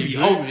 Cause you be Keep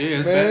hoping. dreaming. Yeah,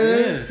 it's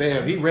Man. bad.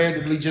 Fam, he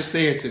randomly just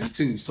said to me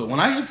too. So when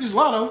I hit this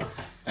lotto,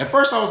 at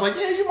first I was like,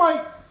 yeah, you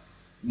might.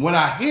 When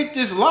I hit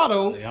this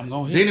lotto, Yeah, I'm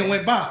gonna hit then that. it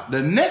went by.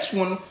 The next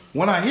one,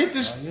 when I hit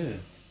this Oh, yeah.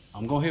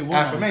 I'm gonna hit one.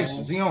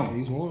 affirmations, he on it.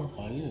 He's one.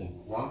 Oh, yeah.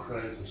 One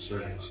crazy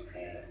shit. I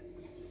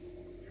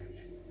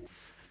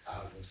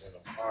was in a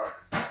park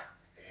and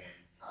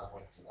I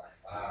went to like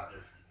 5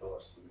 different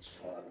doors to each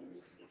party. It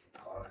was a different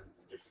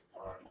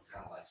party,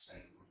 kind of like St.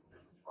 Louis,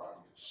 different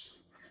party and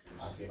shit.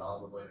 I get all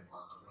the way to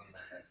my room.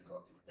 I had to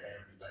go through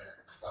every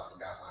last, because I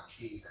forgot my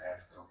keys. I had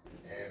to go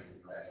through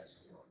every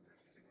last door.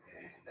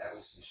 And that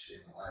was some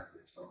shit in life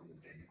that told me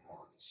that you're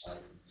going through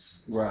cycles.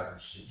 Right.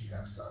 Certain shit, you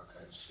gotta start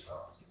cutting shit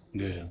off.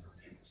 Yeah.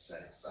 Repeat the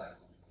same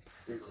cycle.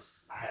 It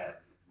was, I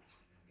had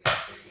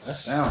That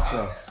sounds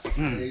tough.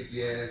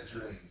 crazy ass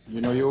dreams.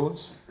 You know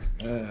yours?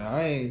 Man,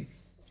 I ain't.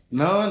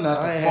 No, not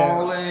I the ain't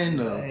falling.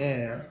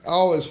 Man, I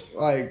always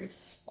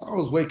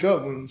wake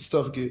up when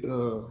stuff get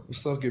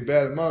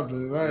bad in my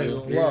dreams. I ain't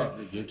gonna lie.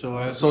 Get your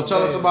ass. So up.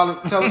 tell us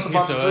about the dream Get that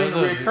your ass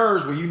up,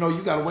 reoccurs where you know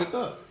you gotta wake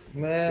up.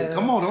 Man,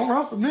 Come on, don't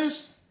run from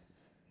this.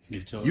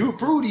 Get your You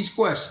approve these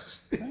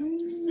questions.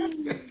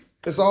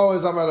 it's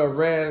always I'm at a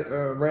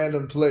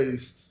random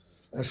place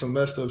and some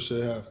messed up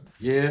shit happen.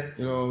 Yeah.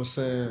 You know what I'm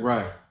saying?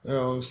 Right. You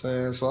know what I'm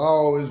saying? So I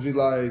always be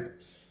like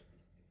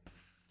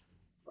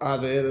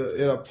either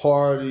at a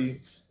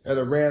party at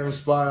a random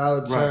spot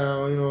out of Right.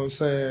 town, you know what I'm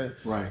saying?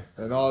 Right.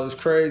 And all this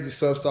crazy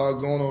stuff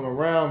started going on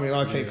around me, and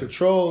I can't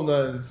control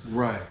nothing.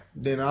 Right.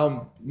 Then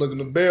I'm looking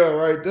the bell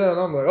right there, and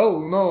I'm like,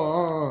 oh,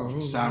 no.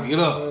 It's time to get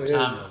up.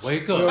 Time to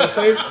wake You know what I'm up.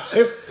 saying?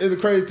 It's the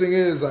crazy thing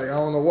is, like, I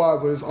don't know why,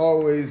 but it's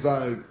always,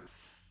 like,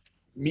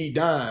 me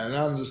dying. And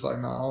I'm just like,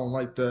 nah, I don't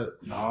like that.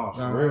 No, Nah,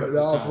 for real.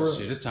 nah, for real.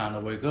 Shit, it's time to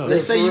wake up. They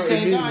Yeah, say for you real,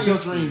 can't it die in your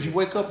means- dreams. You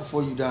wake up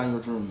before you die in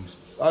your dreams.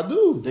 I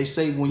do. They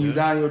say when you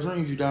die in your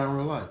dreams, you die in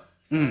real life.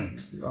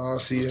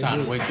 See, It's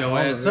time to wake your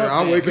ass up.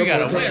 I man. wake We up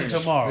gotta on win time.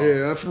 tomorrow.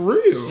 Yeah, for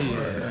real.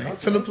 I'm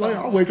finna play.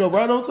 I wake up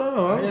right on time.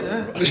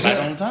 Huh? Right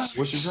on time.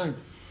 What's your dream?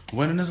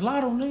 Winning this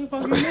lotto, nigga.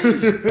 Fuck you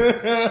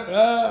mean?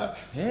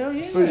 Hell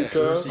yeah. Feel you,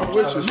 cuz. I'm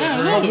with you.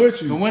 Man, I'm look,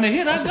 with you. but when it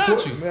hit, I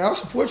got you. Man, I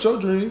support your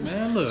dreams.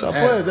 Man, look. Stop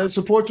playing. That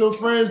support your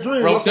friend's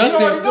dreams. Bro, That's what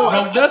you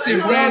already know. Dusty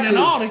You ran in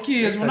know all the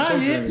kids when I You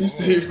hit.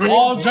 see,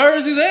 All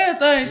jerseys,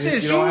 everything. Shit,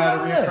 You shoot don't have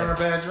a on reoccurring that.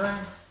 bad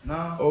dream?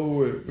 No. Oh,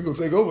 wait. We're going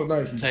to take over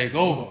Nike. Take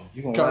over.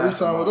 You gonna Kyrie laugh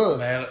signed with about us.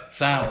 Man,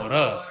 sign with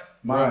us.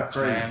 Mine Right.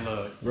 crazy. Man,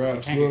 look.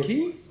 Raps,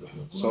 Kankakee?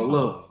 So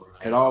look,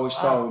 it always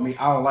start with me.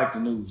 I don't like the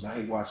news. I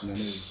hate watching the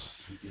news.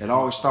 It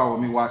always start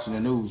with me watching the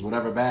news.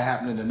 Whatever bad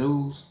happened in the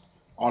news,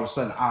 all of a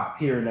sudden I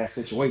appear in that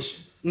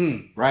situation.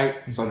 Right?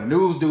 So the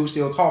news dude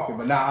still talking,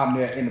 but now I'm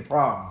there in the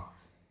problem.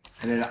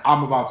 And then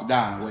I'm about to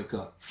die and I wake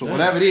up. So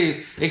whatever it is,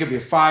 it could be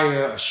a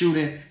fire, a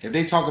shooting. If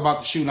they talk about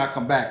the shooting, I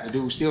come back. The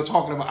dude's still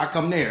talking about, I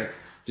come there.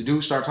 The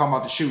dude start talking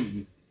about the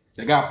shooting.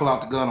 The guy pull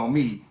out the gun on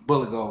me,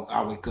 bullet go,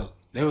 I wake up.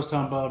 They was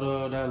talking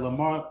about that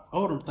Lamar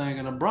Odom thing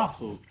in a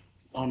brothel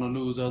on the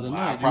news the other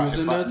night. You was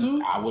in there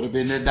too? I would have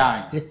been there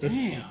dying. Damn.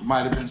 It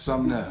might have been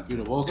something there. You'd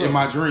have woke in up.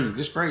 my dream.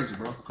 It's crazy,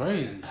 bro.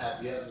 Crazy.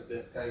 Have you ever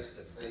been face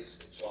to face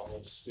with your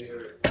own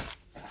spirit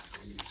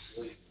when you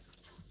sleep?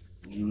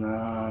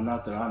 Nah,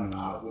 not that I know.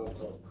 I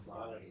woke up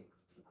crying.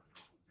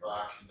 Bro,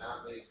 I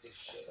cannot make this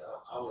shit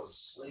up. I was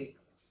asleep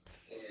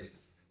and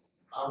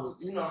I was,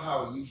 you know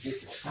how you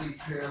get the sleep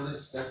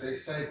paralysis that they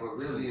say, but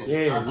really it's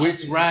Yeah,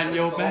 wits riding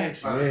your back.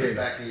 Trying to get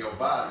back in your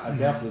body. I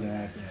definitely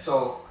had that.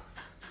 So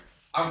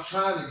I'm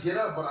trying to get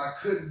up, but I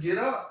couldn't get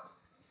up.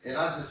 And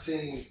I just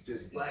seen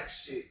this black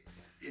shit.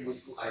 It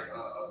was like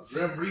a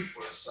Grim Reaper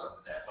or something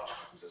that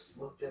just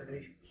looked at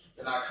me.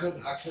 And I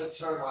couldn't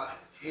turn my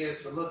head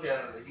to look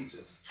at him. And he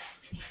just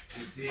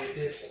did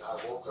this. And I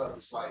woke up.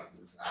 It's like,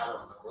 I don't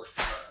know what the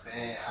fuck.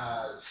 Man,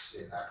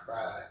 shit, I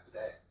cried after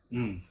that.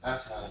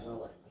 That's how I know,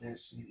 like, man,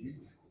 Smitty, you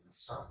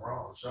something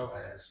wrong with your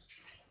ass.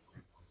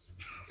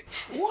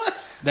 What?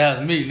 That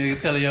was me, nigga,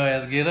 telling your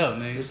ass get up,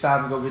 nigga. It's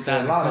time to go get that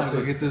Time lotto to go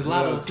ticket. get this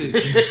lotto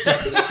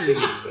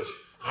ticket.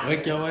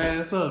 Wake your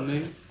ass up,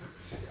 nigga.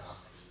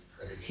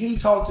 He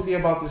talked to me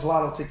about this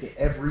lotto ticket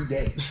every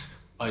day.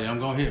 Oh yeah, I'm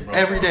gonna hit, bro.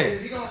 Every day.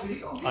 He gonna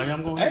Oh yeah,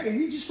 I'm gonna hit. Hey,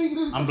 he just speaking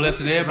to the I'm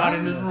blessing everybody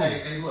in this room.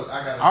 Hey, look,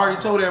 I got. I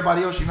already told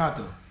everybody else you're not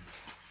though.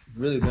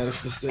 Really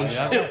manifestation.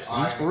 Yeah, I got you.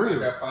 All right, for real.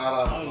 I got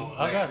Oh,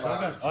 I got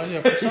you. Oh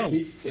yeah, for sure.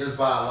 Just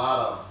buy a lot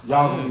of them.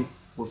 Y'all gonna be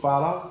with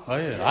 $5? Oh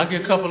yeah, I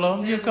get a couple of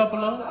them. Get a couple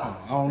of them.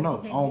 I don't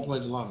know. I don't play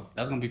the lotto.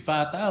 That's gonna be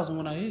 5,000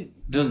 when I hit.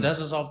 That's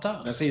just off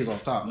top. That's his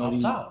off top. No, Off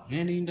he- top.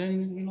 Ain't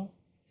even, you know.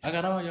 I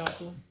got all y'all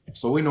too.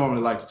 So we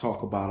normally like to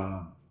talk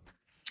about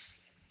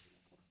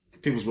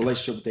people's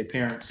relationship with their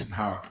parents and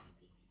how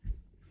it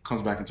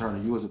comes back and turn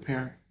to you as a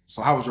parent.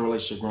 So how was your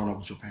relationship growing up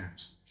with your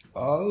parents? It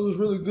was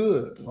really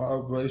good. My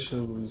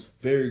relationship was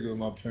very good with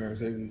my parents.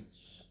 They was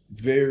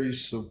very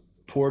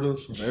supportive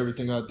of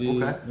everything I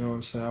did. Okay. You know what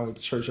I'm saying? I went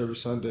to church every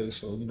Sunday,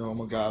 so, you know,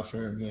 I'm a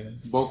God-fearing man.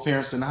 Both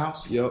parents in the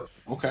house? Yep.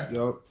 Okay.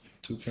 Yep.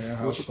 Two-parent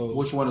household.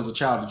 Which one as a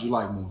child did you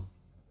like more?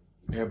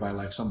 Everybody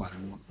likes somebody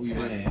more. Who you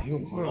like? Man, you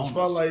On gonna the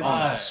spotlight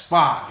spot.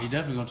 Spy. He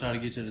definitely gonna try to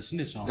get you to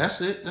snitch on.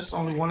 That's it. That's the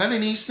only one. That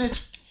ain't even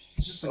snitch.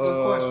 It's just a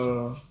good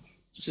question.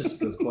 It's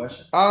just a good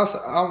question.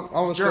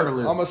 I'm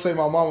Journalism. gonna say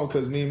my mama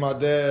because me and my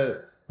dad,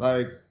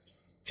 like,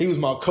 he was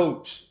my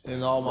coach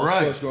in all my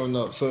Right. sports growing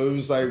up. So it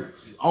was like,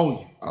 On you.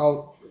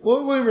 we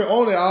didn't even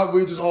own it.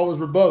 We just always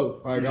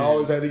rebuttal. Like, I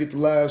always had to get the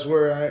last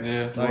word.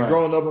 Yeah, Like, right.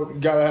 growing up, I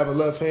gotta have a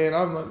left hand.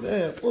 I'm like,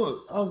 man,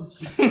 look, I'm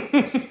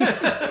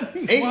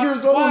 8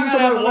 years old. why I You gotta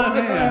have a talking about why left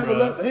I gotta have a hand,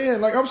 left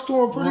hand? Like, I'm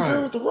scoring pretty Right.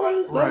 good with the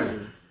right. Right.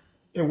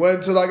 It wasn't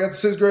until I got to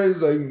sixth grade, it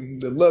was like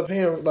the left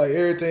hand, like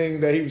everything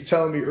that he was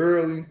telling me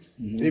early,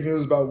 even if it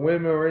was about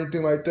women or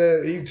anything like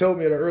that, he told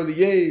me at an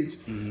early age.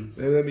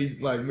 They let me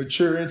like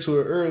mature into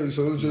it early.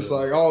 So it was just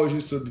like I always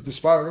used to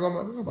despise it. I'm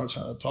like, I'm not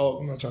trying to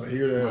talk, I'm not trying to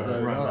hear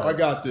that. Like, I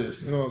got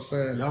this. You know what I'm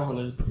saying? Y'all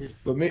related.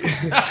 But me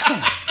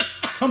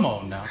Come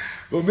on now.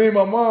 but me and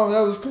my mom,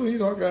 that was cool. You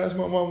know, I gotta ask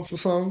my mom for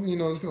something, you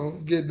know, it's gonna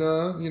get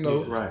done. You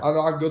know, Yeah, right. I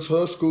know I can go to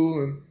her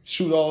school and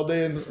shoot all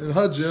day in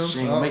her gym. She So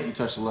ain't gonna I- make you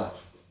touch the left.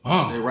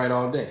 Huh. Stay right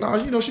all day. Nah,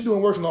 you know, she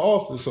doing work in the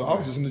office, so I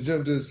was just in the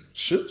gym just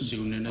shooting.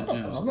 Shooting in the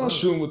gym. I'm not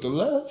shooting with the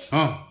left.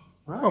 Huh.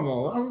 Come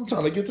on, I'm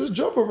trying to get this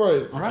jumper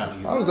right. trying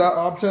to get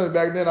I'm telling you,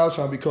 back then I was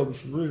trying to be Kobe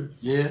for real.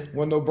 Yeah.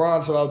 Wasn't no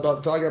Bron till I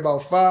got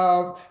about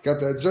 5, got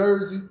that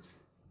jersey.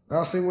 And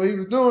I seen what he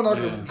was doing.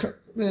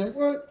 Man,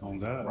 what? Oh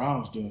God.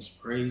 Brown was doing some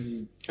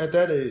crazy. At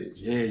that age.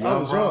 Yeah, I young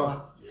was young.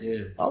 Brown. Yeah.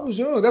 I was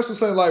young. That's what I'm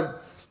saying. Like,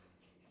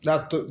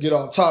 not to get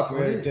off topic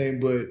or anything,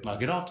 but Now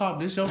get off top.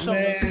 This your show.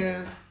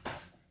 man,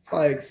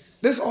 like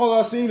this all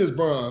I seen is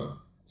Bron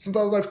since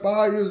I was like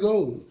 5 years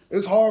old.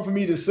 It's hard for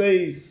me to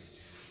say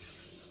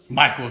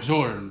Michael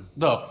Jordan.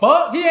 The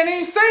fuck? He ain't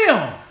even see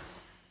him.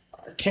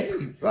 I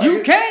can't. Like,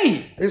 You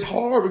can't. It's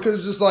hard because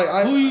it's just like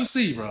Who you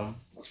see, bro?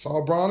 I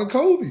saw Bron and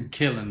Kobe.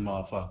 Killing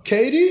motherfucker.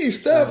 KD,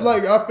 Steph,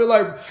 like I feel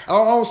like I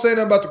don't say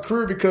nothing about the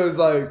career because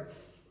like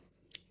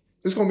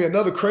it's gonna be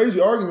another crazy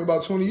argument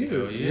about 20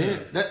 years. Yeah,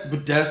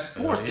 but that's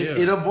sports. Yeah.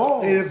 It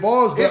evolves. It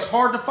evolves, but It's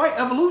hard to fight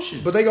evolution.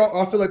 But I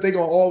feel like they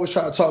gonna always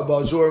try to talk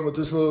about Jordan with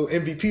this little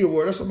MVP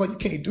award. That's something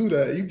like you can't do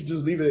that. You can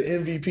just leave it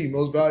at MVP,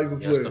 most valuable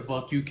Yes, player. the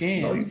fuck you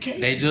can. No, you can't.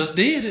 They just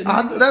did it.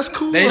 That's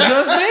cool. They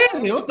just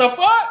did it. What the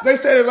fuck? They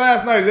said it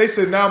last night. They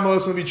said now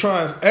Muggs gonna be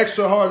trying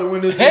extra hard to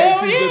win this Hell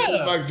MVP versus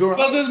yeah. Mike Jordan.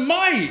 Because it's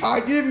Mike.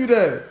 I give you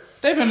that.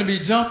 They finna be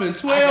jumping I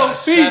 12 got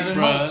feet, 7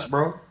 bro. mics,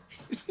 bro.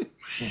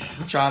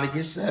 I'm trying to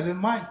get 7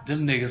 mics.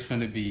 Them niggas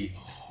finna be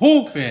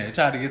hooping,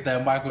 trying to get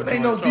that Michael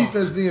Ain't Jordan no trophy.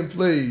 defense being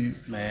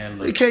played. Man,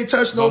 look. They can't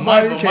touch But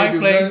nobody. Mike, They can't Mike do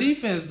played nothing.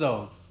 defense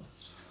though,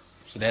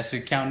 so that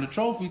should count in the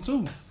trophy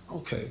too.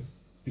 Okay.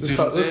 You Let's see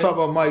talk, what I'm let's saying? talk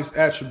about Mike's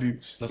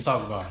attributes. Let's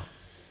talk about it.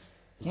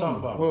 Let's talk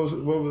about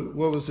it.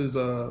 What was his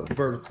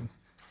vertical?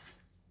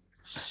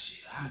 Shit,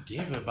 I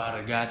give it about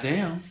a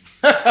goddamn.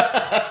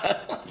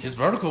 His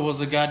vertical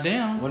was a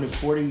goddamn. When it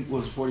 40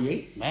 was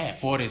 48? Man,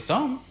 40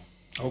 something.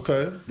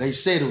 Okay. They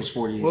said it was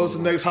 48. What was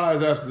the next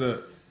highest after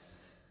that?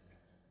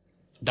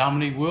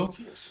 Dominique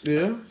Wilkins,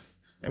 Yeah.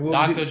 And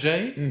what was Dr. he-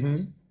 J,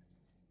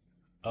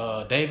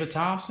 Mhm. David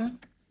Thompson.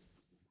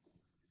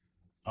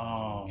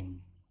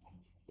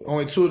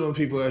 Only 2 of them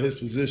people at his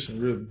position,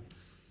 really.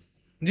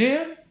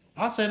 Yeah,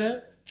 I'll say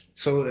that.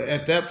 So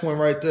at that point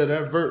right there,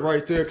 that vert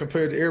right there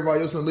compared to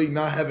everybody else in the league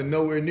not having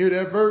nowhere near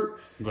that vert,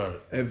 Right.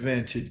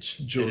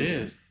 advantage Jordan. It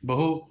is. But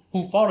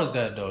who fault is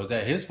that though? Is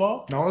that his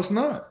fault? No, it's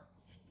not.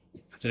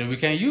 So then we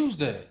can't use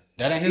that.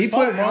 That ain't his He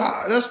fault, put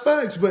bro. that's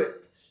facts, but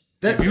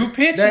that If you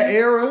pitching that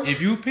era,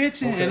 if you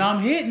pitching Okay. and I'm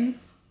hitting,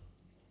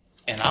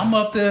 and I'm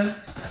up there,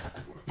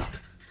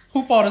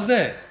 who fault is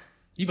that?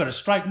 You better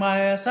strike my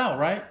ass out,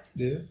 right?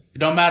 yeah, It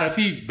don't matter if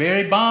he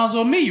Barry Bonds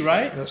or me,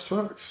 right? that's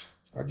facts.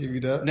 I'll give you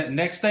that.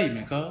 Next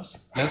statement, cuz.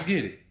 Let's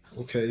get it.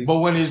 Okay. But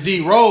when it's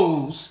D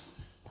Rose,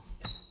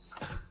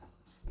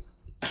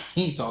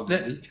 he ain't talking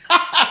to me.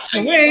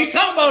 And we ain't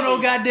talking about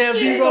no goddamn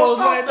B-rolls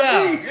right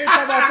now. We ain't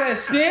talking about that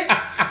shit.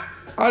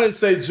 I didn't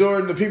say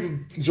Jordan. The people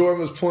Jordan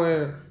was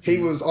playing, he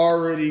was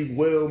already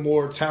well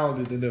more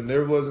talented than them.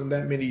 There wasn't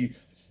that many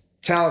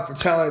talent for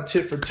talent,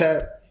 tit for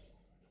tat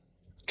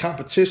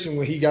competition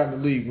when he got in the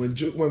league.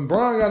 When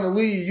Bron got in the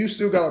league, you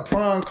still got a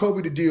prime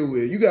Kobe to deal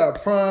with. You got a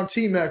prime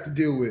T-Mac to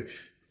deal with.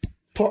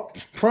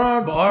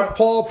 Prime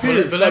Paul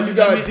Pierce. but Like you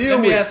got to deal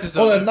let me ask with this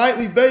though. on a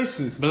nightly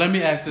basis. But let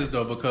me ask this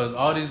though, because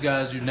all these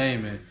guys you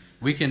naming,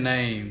 we can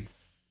name,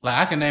 like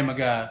I can name a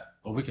guy,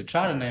 or we could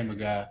try to name a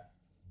guy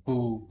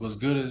who was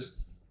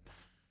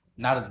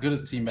not as good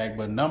as T-Mac,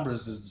 but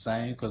numbers is the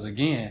same. Because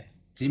again,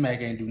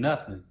 T-Mac ain't do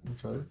nothing.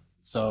 Okay.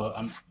 So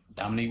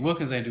Dominique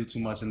Wilkins ain't do too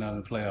much in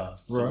the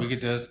playoffs. So Right. we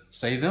could just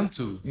say them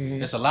two.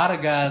 It's a lot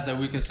of guys that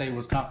we can say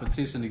was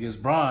competition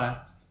against Bron.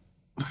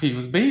 He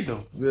was beating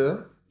them. Yeah.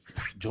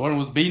 Jordan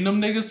was beating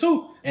them niggas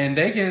too. And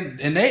they can,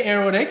 in their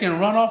era, they can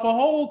run off a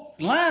whole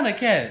line of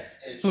cats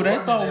who they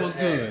thought was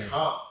good.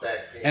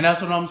 And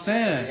that's what I'm To be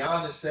saying.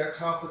 honest, their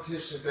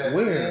competition back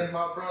Where? then,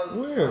 my brother.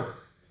 Where?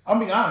 I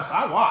mean, honest,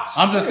 I watched.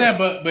 I'm just saying,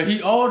 but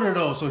he older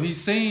though, so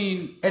he's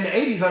seen In the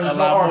 80s, a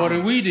lot more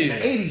than we did. In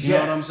the 80s, You know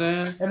what I'm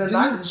saying? In the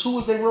 90s, who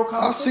was their real I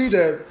competition? see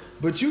that,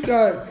 but you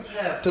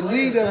got the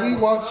league that we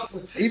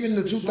watched, even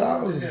the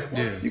 2000s.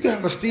 Yeah. You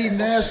got a Steve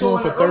Nash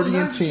going for 30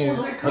 and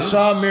 10, a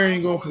Sean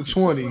Marion going for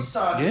 20,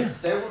 Yeah.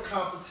 They were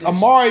competition.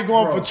 Amari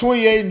going for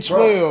 28 and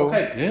 12.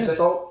 Okay, Yeah.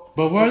 so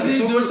But were these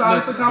dudes,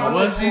 Supersonics listen, are but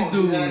was these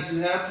dudes,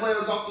 You had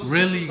players off the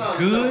really Supersonics,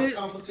 good, that was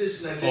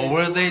competition that or gave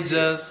were you they a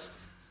just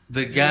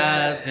the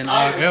guys in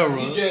our He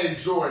era gave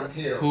Jordan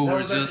Hill. who That were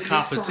was just like-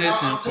 competition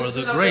I'm for just the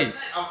sitting up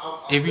greats? there, I'm-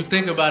 If you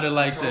think about it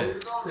like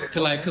that, there.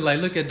 cause like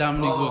look at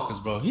Dominique Wilkins,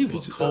 bro. He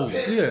was cold.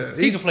 Yeah,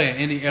 He could play in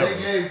any They era.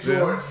 gave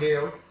Jordan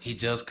Hill. He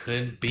just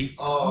couldn't beat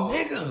Oh.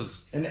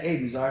 niggas. in the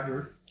 80s, I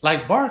agree.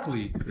 Like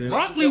Barkley.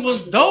 Barkley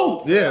was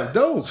dope Yeah,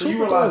 dope. So you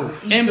Super realize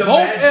dope. that in the both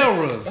Magic- I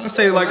eras.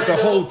 say like the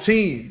whole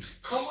teams.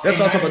 That's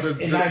what I'm talking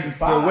about, In the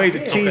 95, way the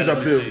yeah. teams Okay, are let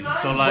me built.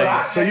 see. So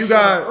like, So you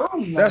got,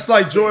 that's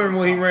like Jordan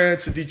when he ran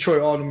to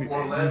Detroit all them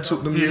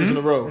years in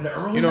a row. In the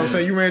early You know what I'm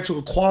saying? You ran to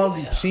a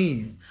quality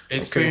team.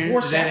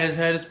 experience that has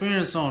had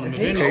experience on him. If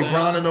Okay, anything.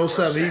 Brown in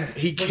 07,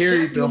 he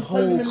carried the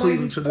whole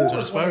Cleveland to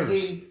the Spurs.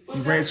 He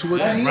ran to a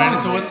team. Ran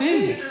into a team.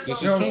 This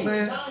is You know what I'm true.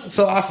 saying?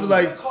 So I feel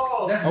like,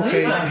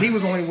 okay, he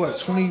was only what,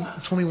 20,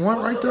 21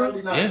 right there?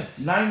 Yeah.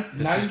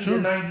 90 to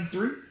true.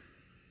 93.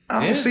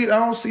 I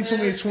don't see too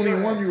many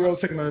 21-year-olds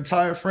taking an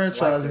entire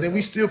franchise, and then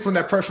we still putting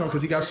that pressure on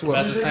because he got But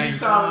at the swept. same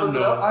time,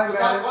 though,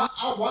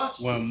 I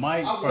watched. when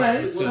Mike I'm first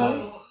saying, went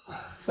to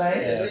Same.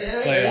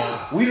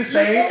 Players. We the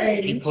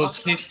same He age. put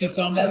 60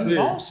 something in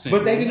Boston.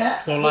 But they didn't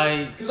have. So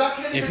like,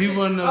 if he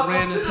wouldn't have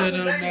ran into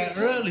them that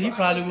early, he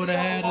probably would have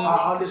had I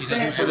a.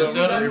 understand. He just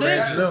tell them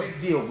That's niggas. a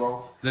big deal,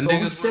 bro. The So we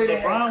niggas say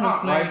that LeBron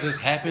was playing right? just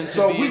happened to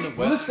So be in the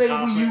Western let's say we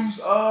Conference use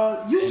in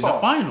the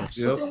Utah. finals.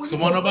 Yep. So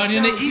want nobody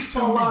in the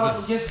Eastern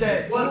niggas. Against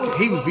that.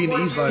 He was beating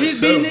the East by He's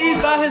himself. beating the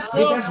East by That's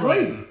himself, bro.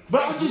 great.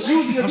 But I'm just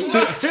using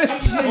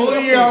it.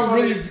 Only year I was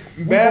really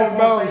mad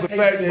about was the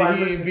fact that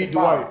he didn't beat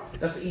Dwight.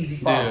 That's an easy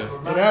Yeah. foul.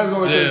 And that was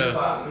only Yeah.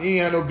 because he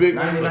ain't had no big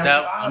one. But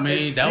that, I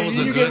mean, that was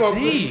a You give good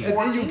him- team. And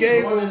then you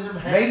gave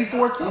him. Maybe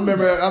 14. I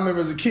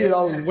remember as a kid,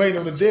 I was waiting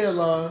on the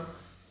deadline.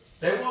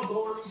 They weren't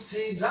blowing these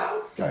teams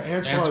out. Got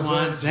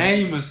Antoine James.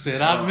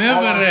 Jameson, I All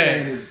remember I'm that.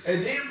 saying is,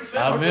 And then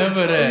I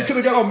remember You that. could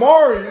have got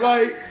Amari.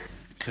 Like,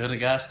 Could have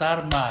got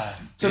Stoudemire.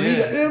 To me, Yeah.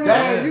 yeah,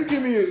 That's- man, you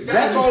give me a.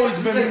 that's always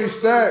been give me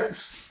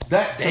stacks.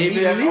 that to me,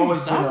 David that's Lee, always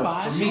been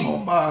somebody. for me.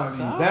 Somebody.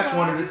 That's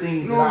one of the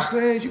things You know what I'm that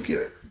saying? You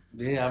get.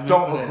 Yeah, I remember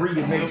don't that. agree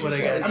to I make. remember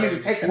they got I mean, to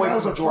take And away that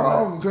was from a Jordan.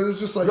 problem because it's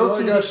just like, Your you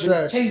already team got is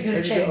Shaq. changing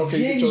And you get, okay,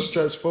 get your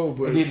stretch forward,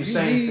 but They did the you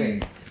same need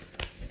thing.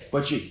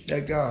 But you,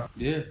 that guy.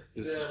 Yeah,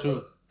 this is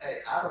true. Hey,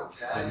 I don't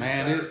care. But You man,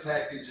 try to it's-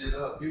 package it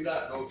up. You're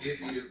not gonna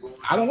get me to go.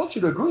 I don't want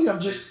you to agree.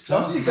 I'm just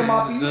I'm Tough, speaking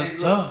my man. It's opinion.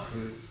 just tough.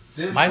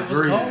 Them Mike was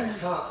three.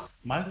 cold.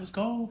 Mike was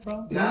cold,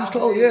 bro. Yeah, it was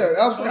cold.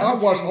 Yeah, I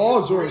watched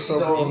all Jordan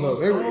stuff growing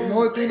up. It was the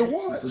only thing to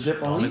watch. It's a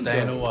different Only league,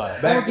 thing though. to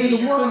watch. Back then, you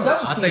couldn't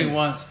double I team. think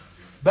once.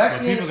 Back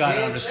But then, people got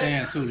to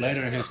understand too.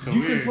 Later in his You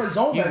can career, play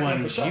zone back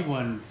then for sure. he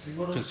wasn't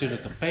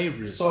considered the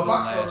favorite. So if I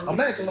last saw,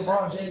 imagine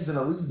LeBron James in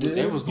the league,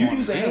 They was you going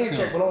use a hand against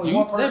check him. with only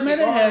one person. They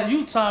had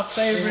Utah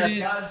They favored had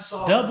gotten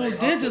soft. double They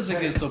digits up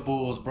against the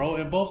Bulls, bro,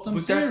 in both them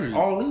But that's series.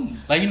 all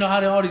leagues. Like, you know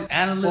how all these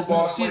analysts Football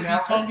and shit be right now,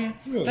 talking?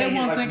 yeah. They Yeah,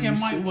 weren't like thinking you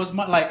Mike see. was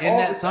like in All-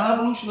 that it's the time.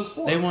 evolution of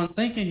sports. They weren't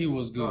thinking he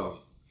was good.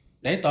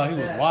 They thought he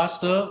was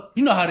washed up.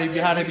 You know how they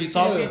be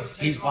talking?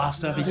 He's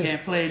washed up. He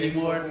can't play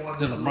anymore.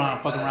 Then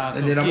LeBron fucking around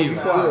And and then kill. I'm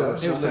gonna be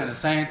quiet. They were saying the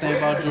same thing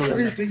about Crazy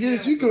Jordan. thing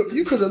is,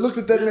 you could have looked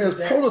at that man's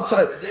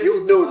prototype.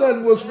 You knew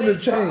nothing was finna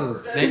change.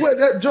 He went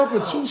that jumper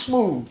too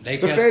smooth. They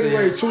The kept fadeaway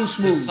saying too the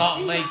smooth. Salt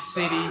Lake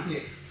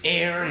City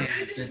air and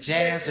the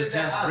Jazz are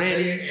just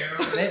ready.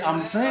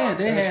 I'm saying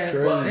they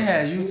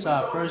had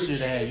Utah first year.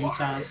 They had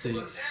Utah in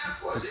 6.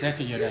 The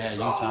second year they had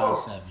Utah in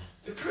 7.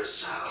 The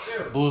Chris Child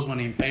era. Bulls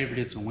weren't even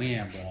favored to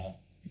win, bro.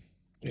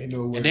 Ain't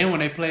no way. And then when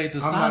they played the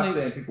I'm not saying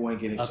Sonics, people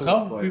ain't getting a to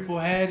couple it, but people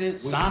had it. we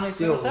Sonics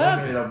still in 7.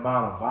 limited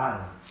amount of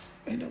violence.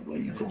 Ain't no way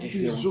you gonna If do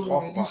they this, don't Jordan.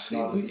 talk You about see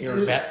all what he this area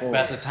did. Back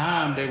at the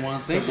time, they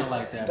weren't thinking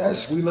like that.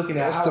 That's We looking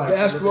at That's the highlights,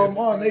 basketball looking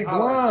at mind. They blind.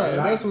 highlights.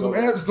 That's what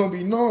them athletes don't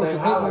be knowing. Same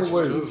 'Cause ain't no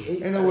way.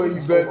 highlights. Ain't no way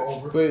you bet.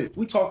 But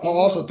We talking. I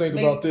also think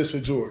about this for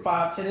Jordan.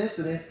 5-10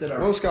 incidents that are.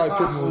 What if Scottie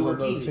Pippen was possible on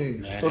another repeated?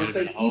 team? Man, So to that'd say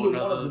been a whole either one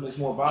of nother- them is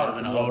more that'd violent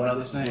been a than whole the nother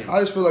other. thing. I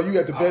just feel like you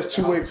got the best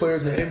two-way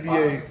players in the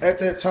NBA at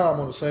that time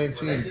on the same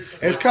team. And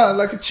it's kind of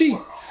like a cheat.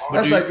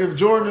 That's like if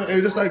Jordan,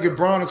 it's just like if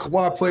Bron and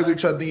Kawhi played with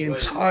each other the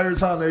entire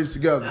time they was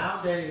together.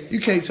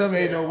 You can't tell me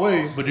ain't no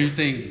way. But do you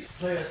think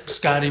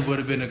Scotty would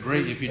have been a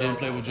great if he didn't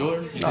play with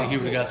Jordan? You think he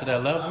would have got to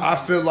that level? I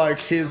feel like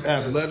his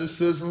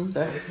athleticism,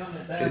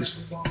 his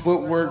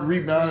footwork,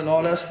 rebound, and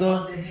all that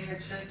stuff,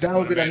 that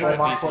would be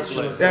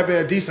that'd be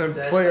a decent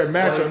player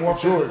matchup for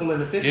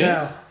Jordan.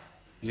 Yeah.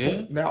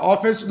 Yeah. Now,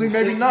 offensively,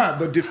 maybe not,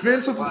 but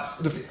defensively,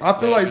 I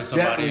feel like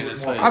Somebody in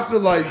his face. I feel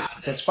like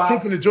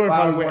Pippen and Jordan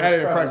probably went at it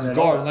in practice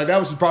guarding. Like that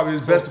was probably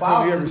his best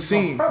performance he ever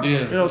seen. Yeah. You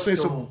know what I'm saying?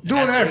 So And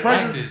doing that's that in in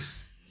practice,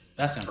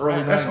 That's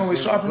in that's only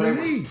sharpening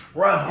me.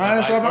 Right.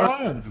 Iron sharpening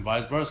versa. iron. And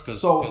vice versa,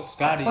 because So,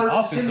 Scotty first,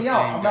 offensive send me game,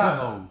 out. I'm not-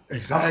 yo,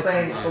 Exactly. I'm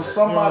saying, so You know what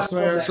I'm somebody.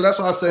 saying? So that's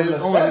why I say it's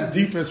only his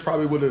defense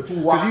probably would have.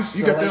 Because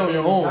you got that on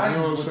your own. You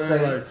know what I'm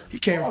saying? Like he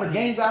came Oh, from the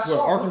game got what,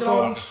 soft.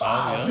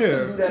 Arkansas. Yeah.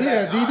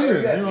 Yeah, he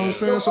did. You know what I'm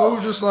saying? So it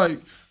was just like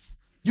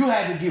You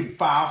had to give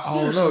 5. I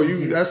don't know.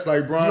 You that's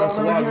like Bron and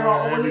Kawhi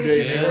going every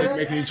day and like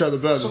making each other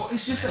better So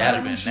it's just an That'd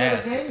have been evolution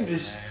of the nasty. game.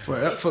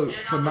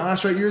 It's, for 9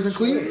 straight years in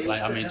Cleveland.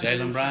 like, I mean,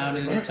 Jalen Brown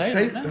and Tatum.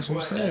 Tape, now. that's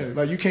what I'm saying.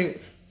 Like you can't.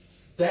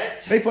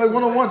 That They play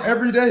 1-on-1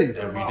 every day.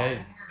 Every day.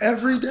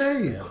 Every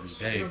day. Every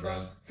day,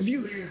 bro. If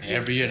you And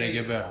every year they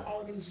get better.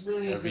 all these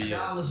millions Every of year.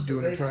 dollars Do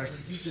it in basically, practice.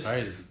 you just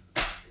Crazy.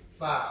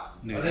 foul.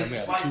 Niggas, Or they we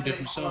have swipe two their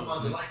different arm shows,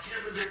 under man. like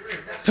Kevin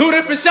Durant. That's Two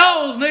different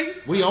shows,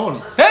 nigga. we own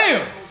it. Damn.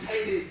 the most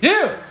hated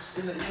Yeah.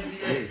 in the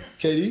NBA.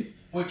 KD.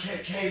 When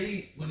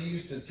KD, when he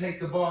used to take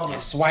the ball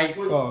and swipe.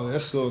 Oh,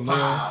 that's so annoying.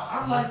 foul.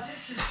 I'm like,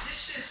 this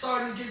shit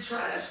starting to get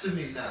trash to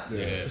me now. Yeah,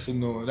 it's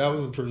annoying. That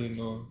was pretty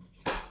annoying.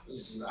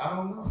 It's just, I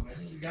don't know, man.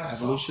 You got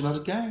something. Evolution of the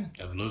game.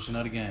 Evolution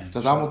of the game.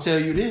 Because I'm gonna tell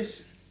you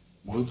this: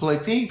 when we play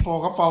ping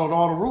pong, I followed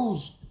all the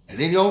rules, and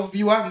any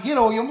overview I can get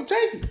on you, I'm gonna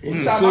take it.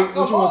 Anytime I What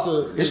come you want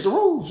up, to? it's the What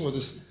rules. you want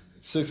this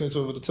 6-inch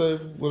over the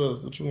table? What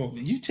up? What you want?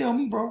 You tell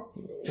me, bro.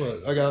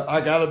 What? I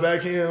got a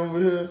backhand over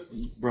here.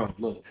 Bro,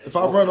 look. If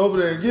I run over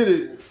there and get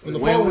it in the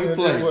When we forehand,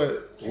 play, then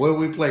what? when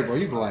we play, bro,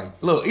 you can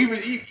like, look,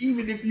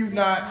 even if you're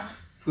not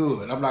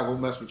good, I'm not gonna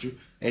mess with you.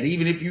 And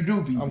even if you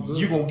do beat I'm me, good.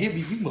 you gonna give me.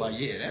 You be like,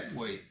 yeah, that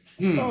boy.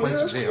 Oh, Play yeah, some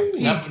that's damn cool.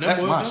 ping.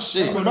 That's my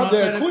shit. My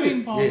dad quit.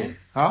 Yeah.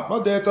 Huh?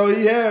 My dad thought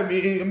he had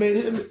me. I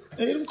mean,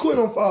 him quit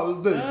on Father's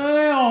Day.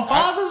 On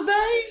Father's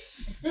Day?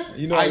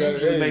 You know, I that,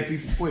 usually hey, make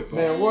people quit, bro.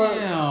 man, what?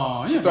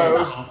 Damn, you thought it thought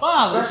was- on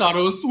Father's. You thought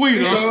it was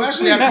sweet.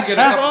 Especially after you get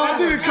That's a all I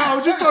did in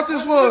college. You thought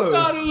this You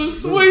thought was? it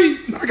was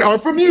sweet. I got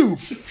it from you.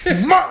 Here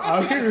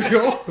we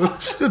go.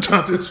 You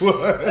thought this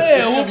was?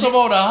 Yeah, whooped him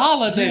on a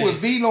holiday. You was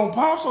beating on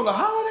Pops on the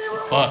holiday,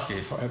 bro? Fuck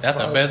it. That's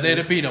the best day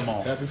to beat him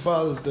on. Happy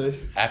Father's Day.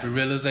 Happy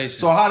realization.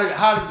 So how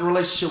did the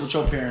relationship with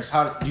your parents?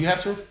 Do you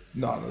have children?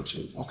 No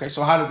children. Okay,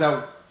 so how does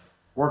that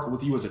work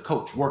with you as a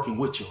coach, working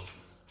with children?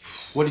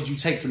 What did you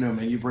take from them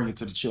and you bring it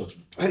to the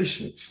children?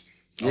 Patience.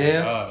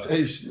 Yeah,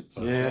 Patience.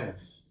 yeah.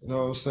 You know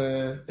what I'm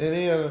saying? And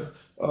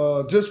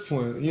then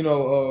discipline. You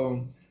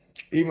know,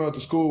 even at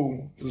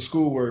the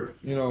schoolwork.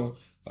 You know,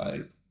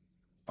 like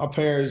our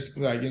parents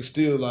like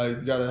instill like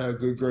you gotta have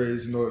good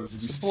grades in order to be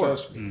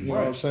successful. You know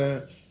what I'm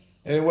saying?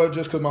 And it wasn't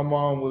just because my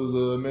mom was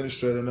an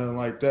administrator or nothing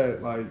like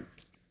that. Like,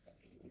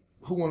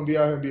 who want to be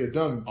out here and be a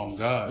dummy? Oh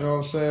God. You know what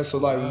I'm saying? So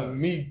like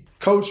me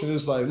coaching,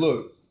 it's like,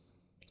 look,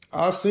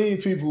 I've seen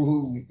people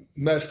who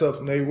messed up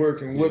in their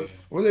work and what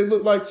they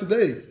look like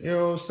today. You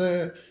know what I'm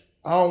saying?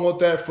 I don't want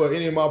that for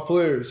any of my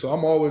players. So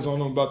I'm always on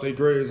them about their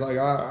grades. Like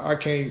I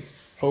can't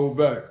hold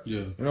back. Yeah.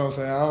 You know what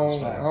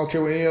I'm saying? I don't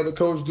care what any other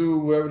coach do,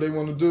 whatever they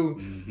want to do.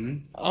 Mm-hmm.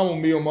 I want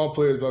to be on my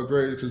players about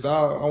grades because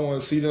I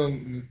want to see them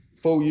in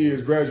 4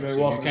 years graduate, So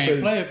walk you and can't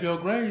say, play if your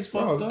grades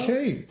fucked no, up.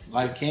 can't.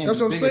 Like can That's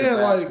be what I'm bigger than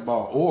saying, like-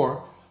 basketball,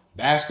 or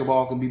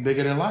basketball can be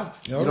bigger than life.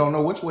 Yep. You don't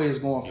know which way it's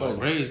going for Your you.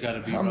 grades got to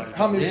be How, right.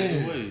 how many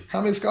Yeah.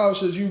 how many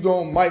scholarships you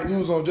might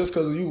lose on just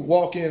because you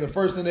walk in the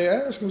first thing they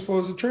ask us for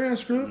is a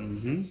transcript.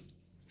 Mm-hmm.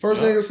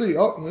 First thing you see,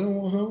 oh, we don't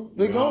want him.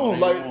 They gone.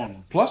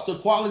 Like, Plus the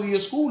quality of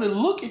school to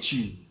look at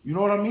you. You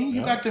know what I mean?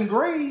 You got them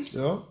grades.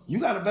 yeah. You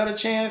got a better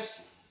chance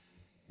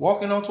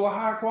walking onto a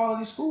higher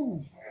quality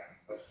school.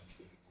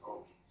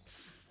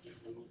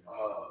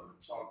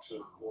 Talk to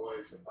the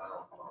boys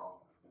about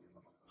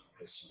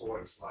the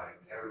sports. Like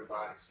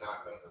everybody's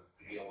not gonna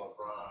be a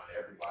LeBron.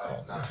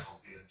 Everybody's not gonna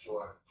be a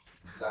Jordan.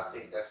 Because I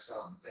think that's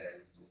something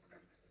that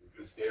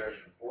is very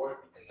important.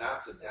 And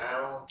not to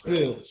down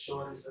the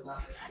shorties and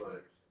nothing,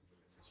 but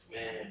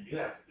man, you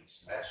have to be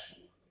special.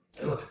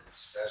 They look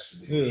special.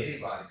 Anybody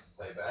can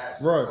play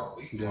basketball.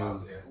 We can go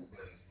out there and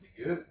play.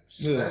 We good.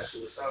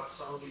 Special is something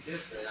totally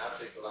different. I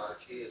think a lot of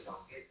kids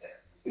don't get that.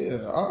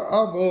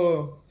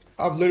 Yeah,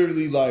 I've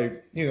literally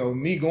like, you know,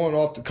 me going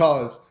off to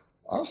college,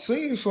 I've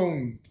seen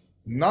some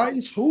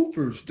nice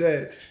hoopers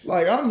that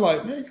like I'm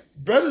like, man,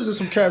 better than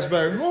some cats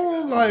back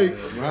home. Like, you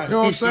know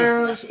what I'm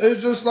saying?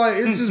 It's just like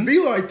it just be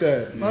like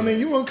that. I mean,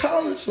 you in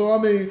college, so I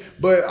mean,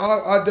 but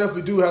I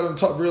definitely do have them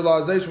tough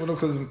realization with them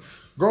because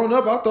growing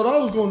up, I thought I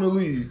was going to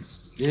leave.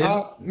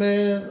 Yeah.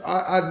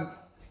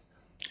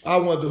 I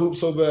wanted to hoop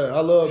so bad. I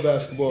love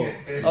basketball.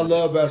 I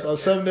love basketball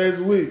 7 days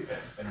a week.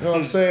 You know what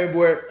I'm saying?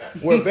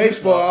 But with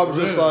baseball, I was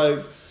just like,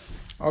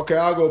 okay,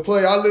 I'll go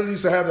play. I literally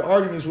used to have the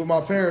arguments with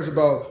my parents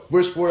about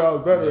which sport I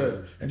was better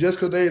at. And just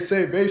because they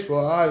said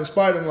baseball, I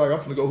inspired them like, I'm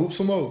finna go hoop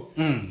some more.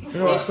 You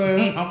know what I'm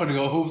saying? I'm gonna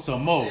go hoop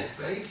some more.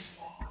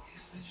 Baseball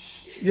is the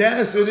shit.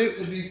 Yes, and You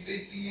could be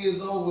 50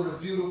 years old with a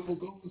beautiful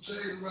gold chain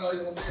around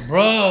your neck.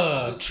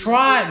 Bruh,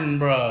 trotting,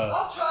 bruh.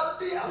 I'm trying to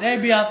be out They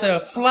be out there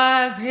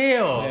fly as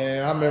hell.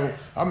 man,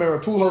 I remember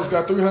Pujols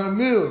got $300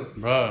 million.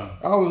 Bruh.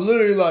 I was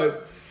literally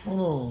like,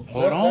 hold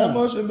on. That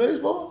much in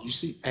baseball? You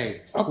see,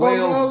 hey, I thought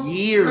 12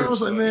 years. I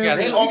was like, man, got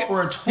They two-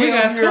 offer a he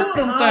got 12-year two of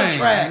them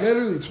contract.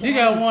 literally You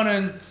got one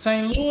in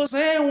St. Louis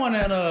and one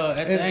at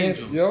the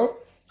Angels. Yo,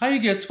 How you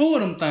get two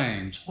of them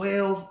things?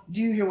 12. Do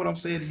you hear what I'm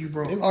saying to you,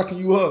 bro? they locking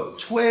you up.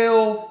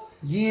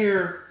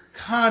 12-year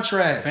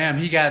contract. Fam,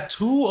 he got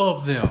two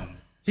of them.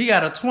 He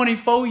got a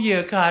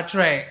 24-year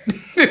contract.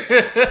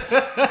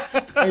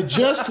 It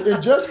just quit.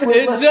 It just went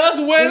It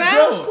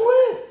out. just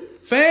quit.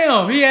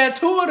 Fam, he had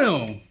two of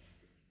them.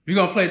 You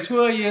gonna play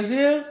 12 years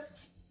here?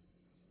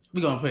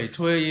 We gonna play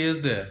 12 years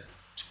there.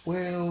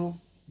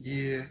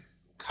 12-year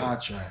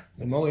contract.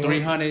 I'm only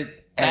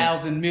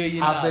 300,000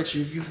 million. I bet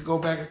you if you could go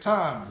back in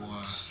time, boy.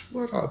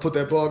 What? I put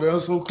that ball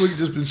down so quick,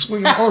 just been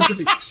swinging all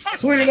day.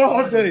 Swinging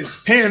all day.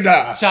 Hand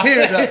eye. Chop.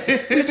 Hand eye.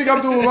 You think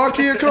I'm doing when my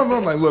kid come?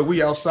 I'm like, look,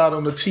 we outside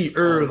on the tee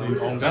early.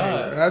 Oh,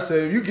 God. I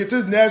said, if you get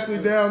this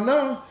naturally down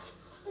now,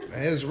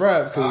 man, it's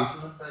right.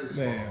 Cause,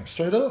 man,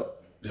 straight up.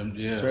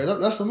 Yeah. Straight up,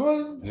 that's the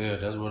money. Yeah,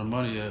 that's where the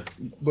money at.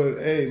 But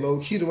hey, low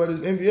key, the way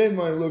this NBA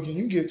money looking,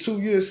 you get 2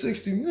 years,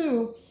 60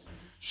 mil.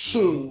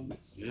 Shoot.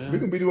 Yeah. We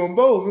can be doing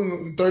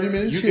both. 30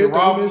 minutes You here, can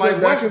 30 rob minutes like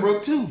there, back and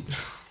Westbrook too.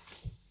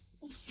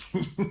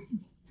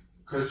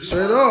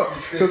 straight up.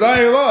 Because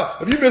I ain't lie.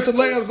 If you miss a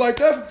layups like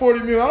that for 40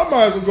 mil, I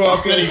might as well go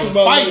out there and shoot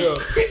my fight.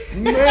 layup.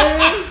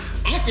 Man,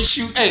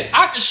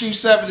 I can shoot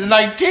 7 to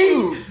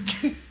 19.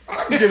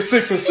 I can give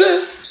 6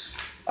 assists.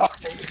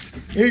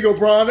 Here you go,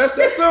 Brian. That's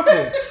that simple.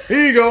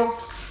 Here you go.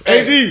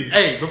 AD.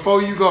 Hey,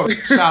 before you go,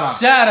 shout out.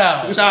 Shout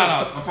out. Shout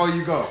outs before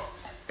you go.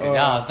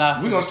 Y'all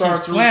not we gonna start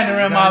keep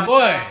slandering through- my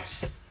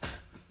boys.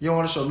 You don't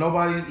want to show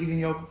nobody, even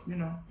your, you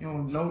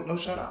don't no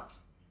shout outs.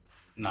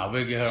 Nah,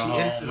 we'll get her on her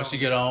own. When she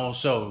get her own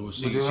show,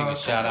 she can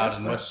shout out as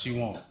much as she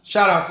wants.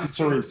 Shout out to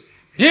Teresa.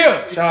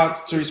 Yeah. Shout out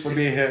to Teresa for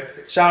being here.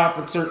 Shout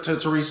out to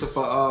Teresa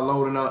for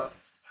loading up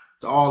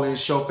the All In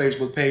Show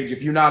Facebook page.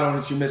 If you're not on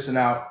it, you're missing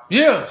out.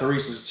 Yeah.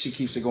 Teresa, she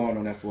keeps it going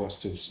on that for us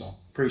too. So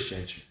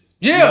appreciate you.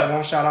 Yeah. You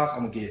want shout outs?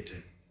 I'm gonna get it to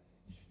you.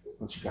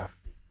 What you got?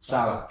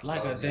 Shout out.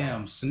 Like a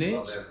damn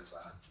snitch.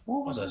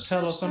 What was it?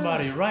 Tell her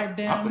somebody right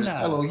damn I'm gonna now.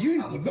 tell her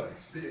you.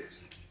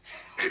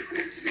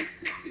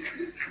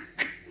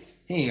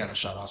 He ain't got no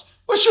shout outs.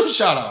 What's your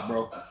shout out,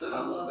 bro? I said I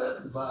love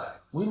everybody.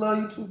 We love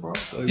you too, bro.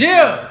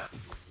 Yeah.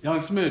 Young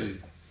Smitty.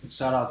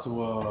 Shout out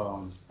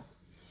to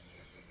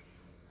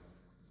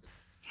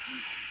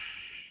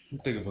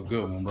think of a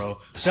good one, bro.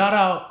 Shout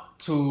out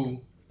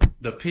to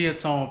the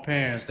Peatone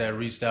parents that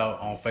reached out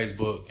on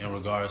Facebook in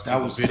regards to That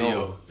the was video.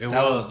 dope. It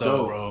That was was dope,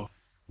 dope. bro.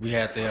 We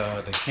had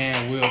the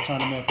can wheel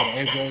tournament for the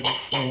 8th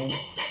graders.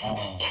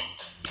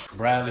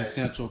 Bradley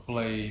Central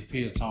played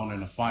Peatone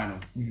in the final.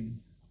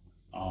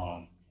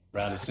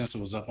 Bradley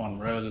Central was up on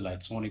them early, like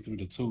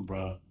 23-2,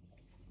 bro.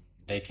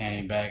 They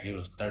came back, it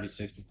was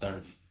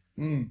 36-30.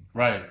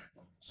 Right.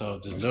 So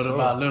just little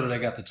by little, they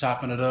got to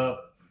chopping it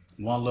up.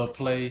 One little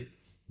play,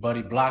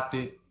 Buddy blocked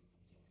it.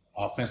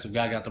 Offensive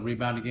guy got the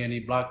rebound again. He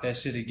blocked that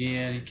shit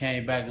again. He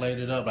came back, laid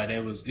it up. Like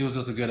it was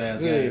just a good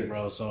ass game,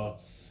 bro. So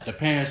the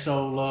parents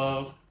showed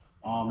love.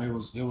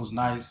 It was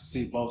nice to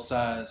see both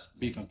sides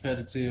be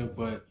competitive,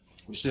 but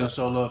we still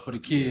show love for the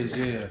kids.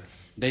 Yeah,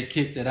 they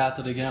kicked it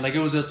after the game. Like it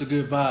was just a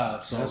good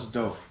vibe. So That's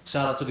dope.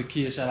 Shout out to the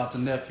kids. Shout out to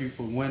nephew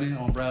for winning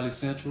on Bradley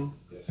Central.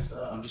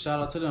 Just shout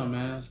out to them,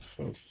 man.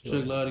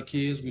 Trick love the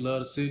kids. We love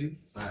the city,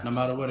 no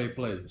matter where they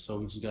play. So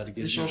we just got to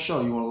get. It's your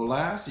show. You want to go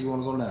last or you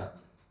want to go now?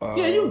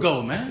 Yeah, you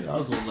go, man.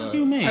 I'll go What last.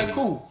 you mean? Hey,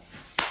 cool.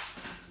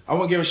 I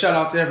want to give a shout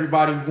out to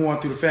everybody who's going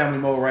through the family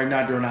mode right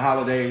now during the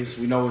holidays.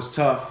 We know it's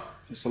tough.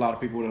 It's a lot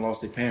of people that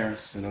lost their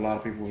parents and a lot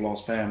of people who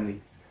lost family.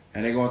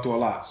 And they're going through a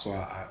lot. So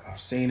I've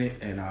seen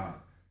it and I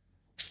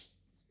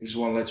just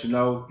want to let you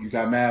know you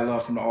got mad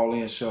love from the All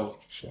In Show.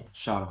 Sure.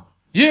 Shout out.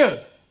 Yeah.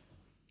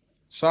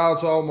 Shout out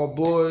to all my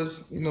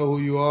boys. You know who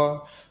you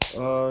are.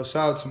 Shout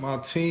out to my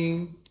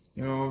team.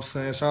 You know what I'm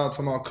saying? Shout out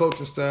to my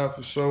coaching staff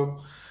for sure.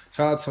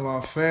 Shout out to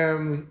my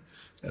family.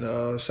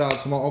 And shout out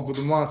to my Uncle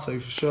DeMonte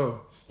for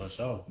sure. For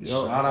sure.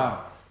 Yo, Shout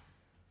out.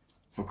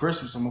 For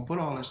Christmas, I'm going to put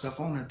all that stuff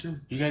on there too.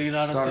 You gotta get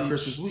all that Start of stuff.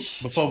 Christmas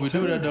week. Before we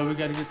do that though, we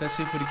gotta get that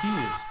shit for the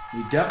kids.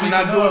 We definitely Speaking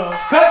not doing of-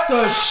 Cut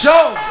the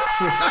show.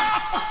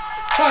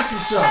 Cut the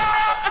show.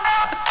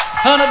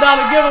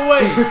 $100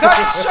 giveaway. Cut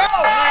the show.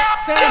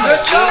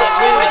 Santa.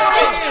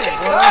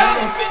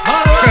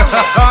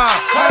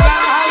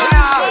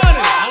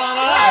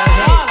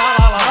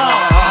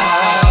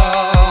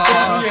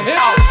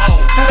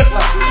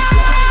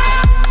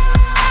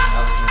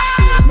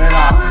 Man, I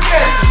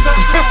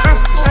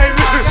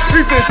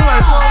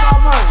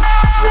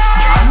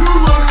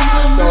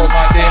stole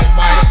my damn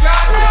mic.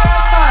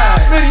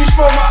 Smitty, you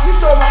stole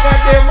my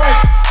goddamn mic.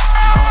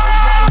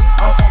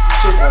 I'm talking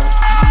shit, bro.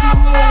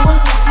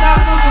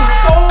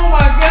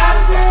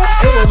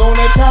 It was on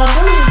that time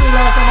Billy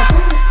last time I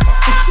seen it.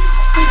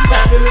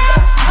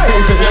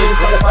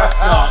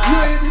 You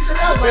ain't even said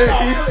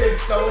that. Billy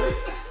stole it.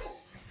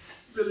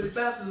 Billy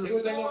Baptist. It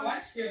was that little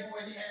light skinned boy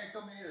he had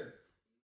come here.